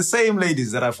find the same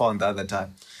ladies that I found the other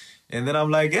time. And then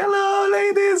I'm like, hello,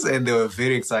 ladies. And they were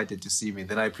very excited to see me.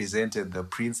 Then I presented the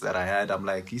prints that I had. I'm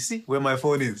like, you see where my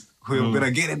phone is? We're going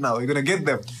to get it now. We're going to get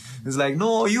them. It's like,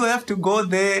 no, you have to go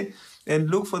there and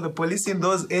look for the police in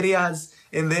those areas.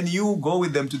 And then you go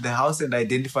with them to the house and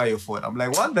identify your phone. I'm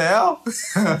like, what the hell?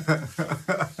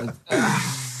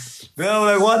 Then I'm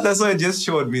like, what? That's why it just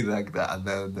showed me like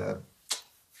the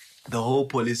whole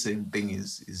policing thing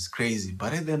is crazy.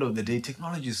 But at the end of the day,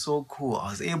 technology is so cool.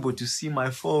 I was able to see my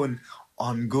phone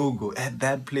on Google at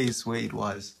that place where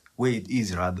it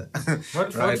is rather.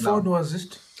 What right phone now. was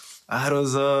it? It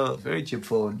was a very cheap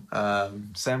phone,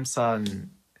 Samsung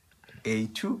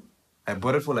A2. I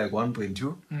bought it for like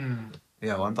 1.2.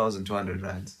 Yeah, 1,200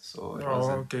 rands. So it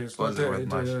okay. It's not worth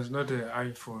much. it's not an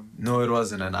iPhone. No, it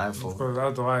wasn't an iPhone. Because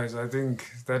otherwise, I think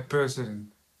that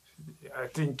person, I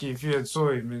think if you had saw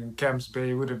him in Camps Bay,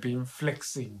 he would have been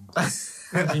flexing.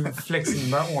 Flexing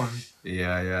that one.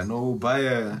 Yeah. No, buy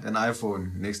an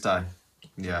iPhone next time.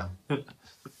 Yeah. Do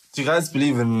you guys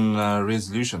believe in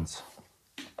resolutions?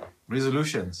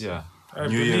 Resolutions? Yeah. I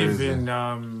New Year believe resolution.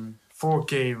 in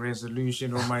 4K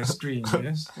resolution on my screen,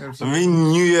 yes? I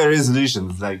mean, New Year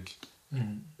resolutions, like,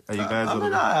 are you guys...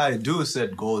 I do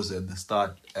set goals at the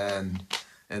start, and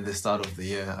at the start of the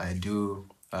year, I do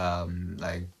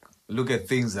like look at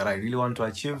things that I really want to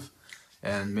achieve,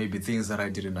 and maybe things that I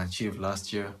didn't achieve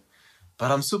last year.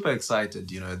 But I'm super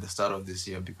excited, at the start of this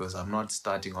year, because I'm not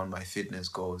starting on my fitness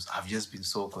goals. I've just been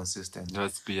so consistent.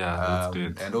 That's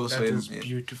good. And also That is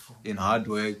beautiful. in hard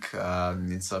work,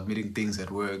 in submitting things at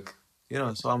work.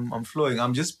 So I'm flowing.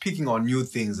 I'm just picking on new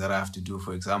things that I have to do.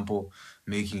 For example,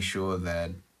 making sure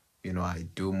that, I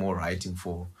do more writing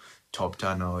for Top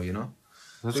Tunnel,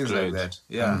 That's things great. like that.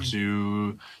 Yeah.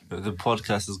 And the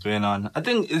podcast is going on. I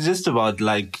think it's just about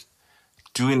like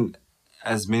doing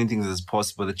as many things as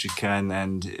possible that you can,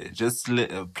 and just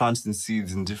planting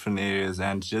seeds in different areas,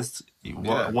 and just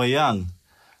we're young.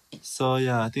 So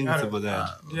yeah, I think it's about that.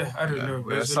 Yeah, I don't know.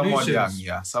 We're somewhat young,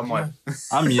 Resolutions, somewhat.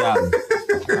 I'm young.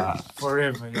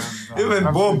 forever young. Even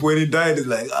Bob, when he died, is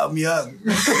like, I'm young.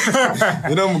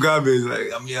 Mugabe is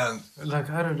like, I'm young. Like,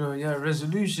 I don't know. Yeah,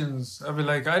 resolutions. I mean,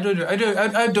 like, I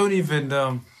don't even.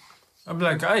 I'm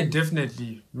like, I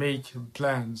definitely make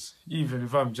plans, even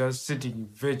if I'm just sitting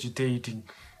vegetating,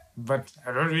 but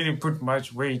I don't really put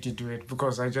much weight into it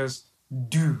because I just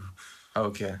do.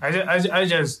 Okay. I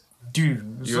just do.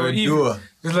 You're a doer.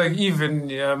 It's like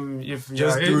even if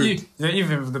Just do it.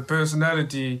 even if the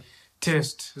personality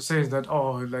test says that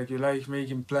like you like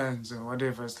making plans and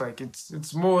whatever, it's like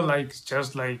it's more like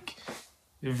just like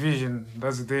a vision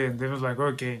that's there, and then it's like,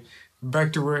 okay,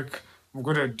 back to work. I'm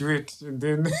gonna do it, and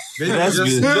then It has to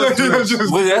be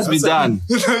done.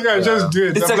 I just do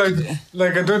it. It's I'm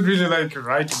like I don't really like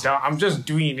write it down. I'm just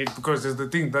doing it because it's the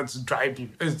thing that's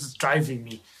driving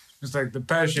me. It's like the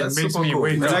passion That's makes super me cool.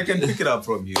 wake And up. I can pick it up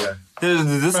from you, yeah. There's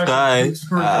this guy,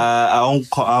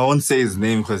 I won't say his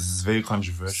name because it's very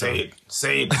controversial.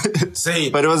 Say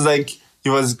it. But it was like, he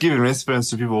was giving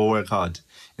reference to people who work hard.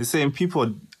 He's saying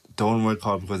people don't work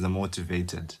hard because they're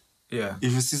motivated. Yeah.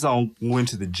 If you see someone who went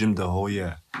to the gym the whole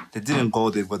year, they didn't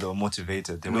go there because they were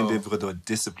motivated. They went there because they were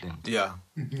disciplined. Yeah.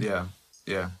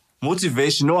 Yeah.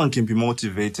 Motivation, no one can be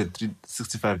motivated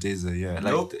 365 days a year. Like,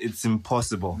 Nope. it's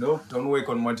impossible. Nope, don't work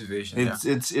on motivation.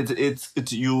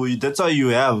 It's you. That's why you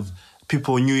have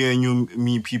people, new year, new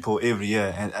me people every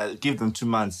year, and give them 2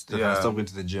 months to stop going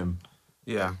to the gym.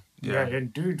 Yeah. Yeah,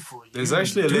 and do it for you. There's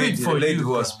actually a Do it lady who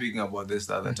bro. was speaking about this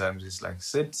the other times. It's like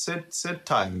set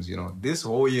times, This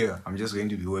whole year I'm just going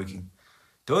to be working.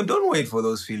 Don't wait for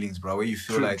those feelings, bro, where you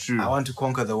feel True. I want to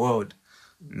conquer the world.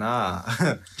 Nah.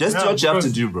 Just do what you have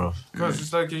to do, bro. Because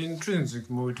it's like an intrinsic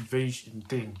motivation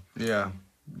thing. Yeah.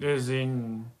 As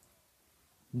in,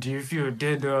 do you feel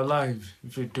dead or alive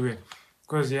if you do it?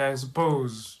 Because, I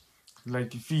suppose,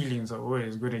 like, feelings are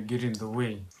always going to get in the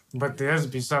way. But there has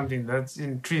to be something that's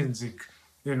intrinsic,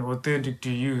 authentic to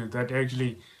you that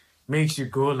actually makes you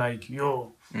go like,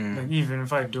 yo, like, even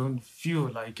if I don't feel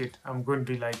like it, I'm going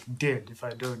to be like dead if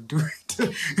I don't do it.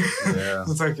 Yeah.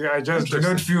 It's like, I just do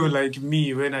not feel like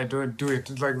me when I don't do it.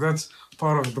 It's like, that's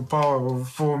part of the power of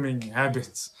forming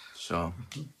habits. Sure.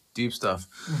 Deep stuff.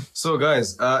 So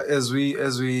guys, as we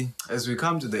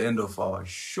come to the end of our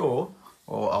show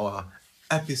or our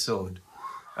episode,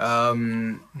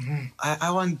 I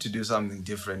want to do something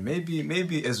different.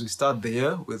 Maybe as we start the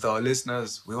year with our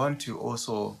listeners, we want to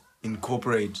also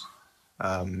incorporate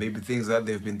maybe things that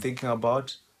they've been thinking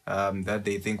about, that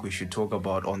they think we should talk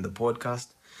about on the podcast.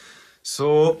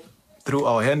 So through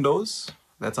our handles,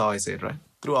 that's how I say it, right?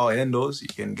 Through our handles, you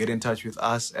can get in touch with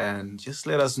us and just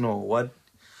let us know what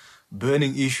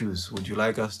burning issues would you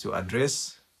like us to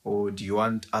address Or do you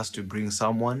want us to bring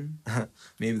someone?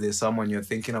 Maybe there's someone you're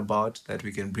thinking about that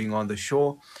we can bring on the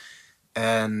show.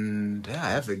 And yeah, I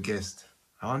have a guest.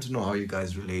 I want to know how you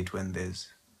guys relate when there's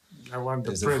I want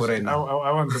the a president. foreigner.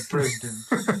 I want the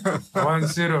president. I want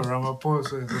Cyril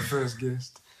Ramaphosa as the first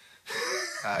guest.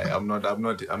 I'm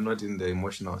not in the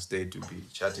emotional state to be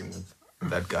chatting with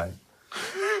that guy.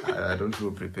 I don't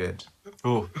feel prepared.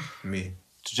 Oh, Me.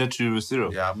 to chat to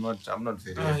Cyril. Yeah, I'm not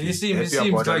very happy. He seems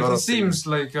about a lot of seems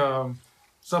things. like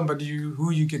somebody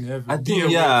who you can have a I deal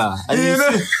think, yeah. I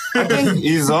think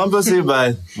he's honestly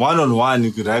by one-on-one,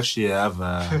 you could actually have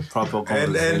a proper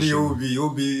conversation. And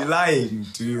you'll be lying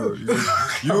to you.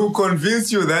 You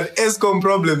convince you that Eskom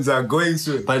problems are going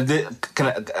soon. But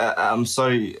I'm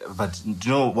sorry, but do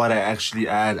you know what I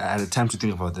had time to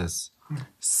think about this?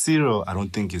 Cyril, I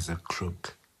don't think is a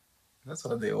crook. That's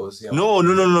what they always say. No.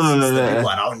 People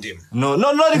around him. No,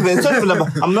 not even. It's not even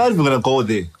about, I'm not even gonna go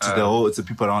there to the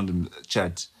people around him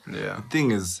chat. Yeah. The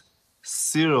thing is,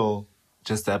 Cyril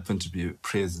just happened to be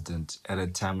president at a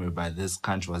time whereby this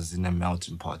country was in a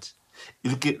melting pot.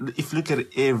 If you look at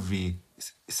every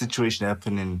situation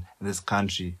happening in this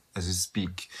country as we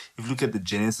speak, if you look at the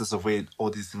genesis of where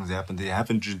all these things happened, they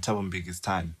happened during Thabo Mbeki's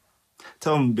time.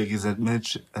 Thabo Mbeki's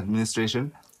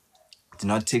administration did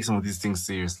not take some of these things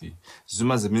seriously.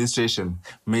 Zuma's administration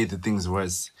made the things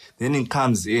worse. Then he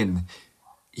comes in,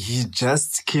 he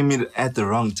just came in at the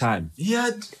wrong time.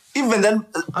 Yeah. Even then,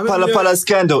 Pala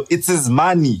scandal, it's his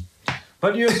money.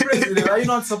 But you're president. Are you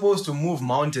not supposed to move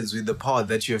mountains with the power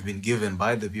that you have been given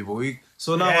by the people?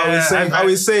 So now are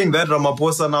we saying that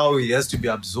Ramaphosa now he has to be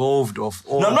absolved of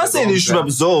all? No, I'm not saying he should be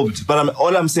absolved, but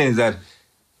all I'm saying is that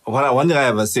one thing I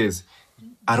ever say is,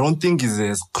 I don't think he's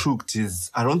as crooked.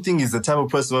 I don't think he's the type of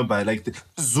person whereby, like,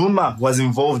 Zuma was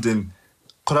involved in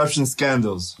corruption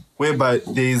scandals, whereby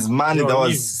there is money that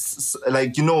was,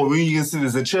 like, when you can see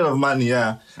there's a trail of money,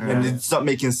 and it's not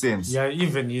making sense. Yeah,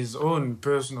 even his own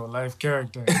personal life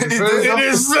character.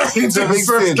 It's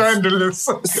so scandalous.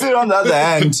 Still, on the other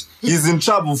hand, he's in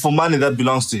trouble for money that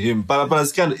belongs to him. But the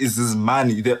scandal is his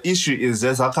money. The issue is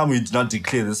just how come we did not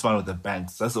declare this one with the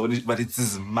banks? That's the only. But it's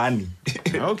his money.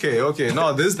 Okay.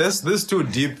 No, this too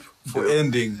deep for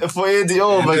ending. For ending,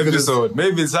 oh my episode.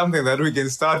 Maybe it's something that we can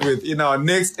start with in our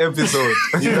next episode.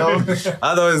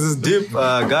 Otherwise it's deep.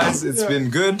 Guys, it's been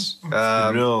good.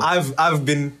 I've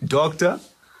been Doctor.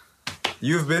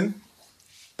 You've been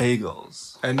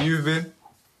Bagels. And you've been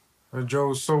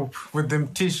Joe Soap with them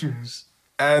tissues.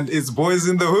 And it's Boys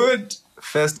in the Hood.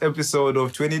 First episode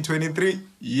of 2023.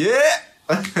 Yeah.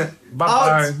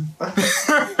 Bye.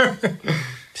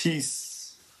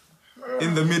 Peace.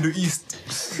 In the Middle East.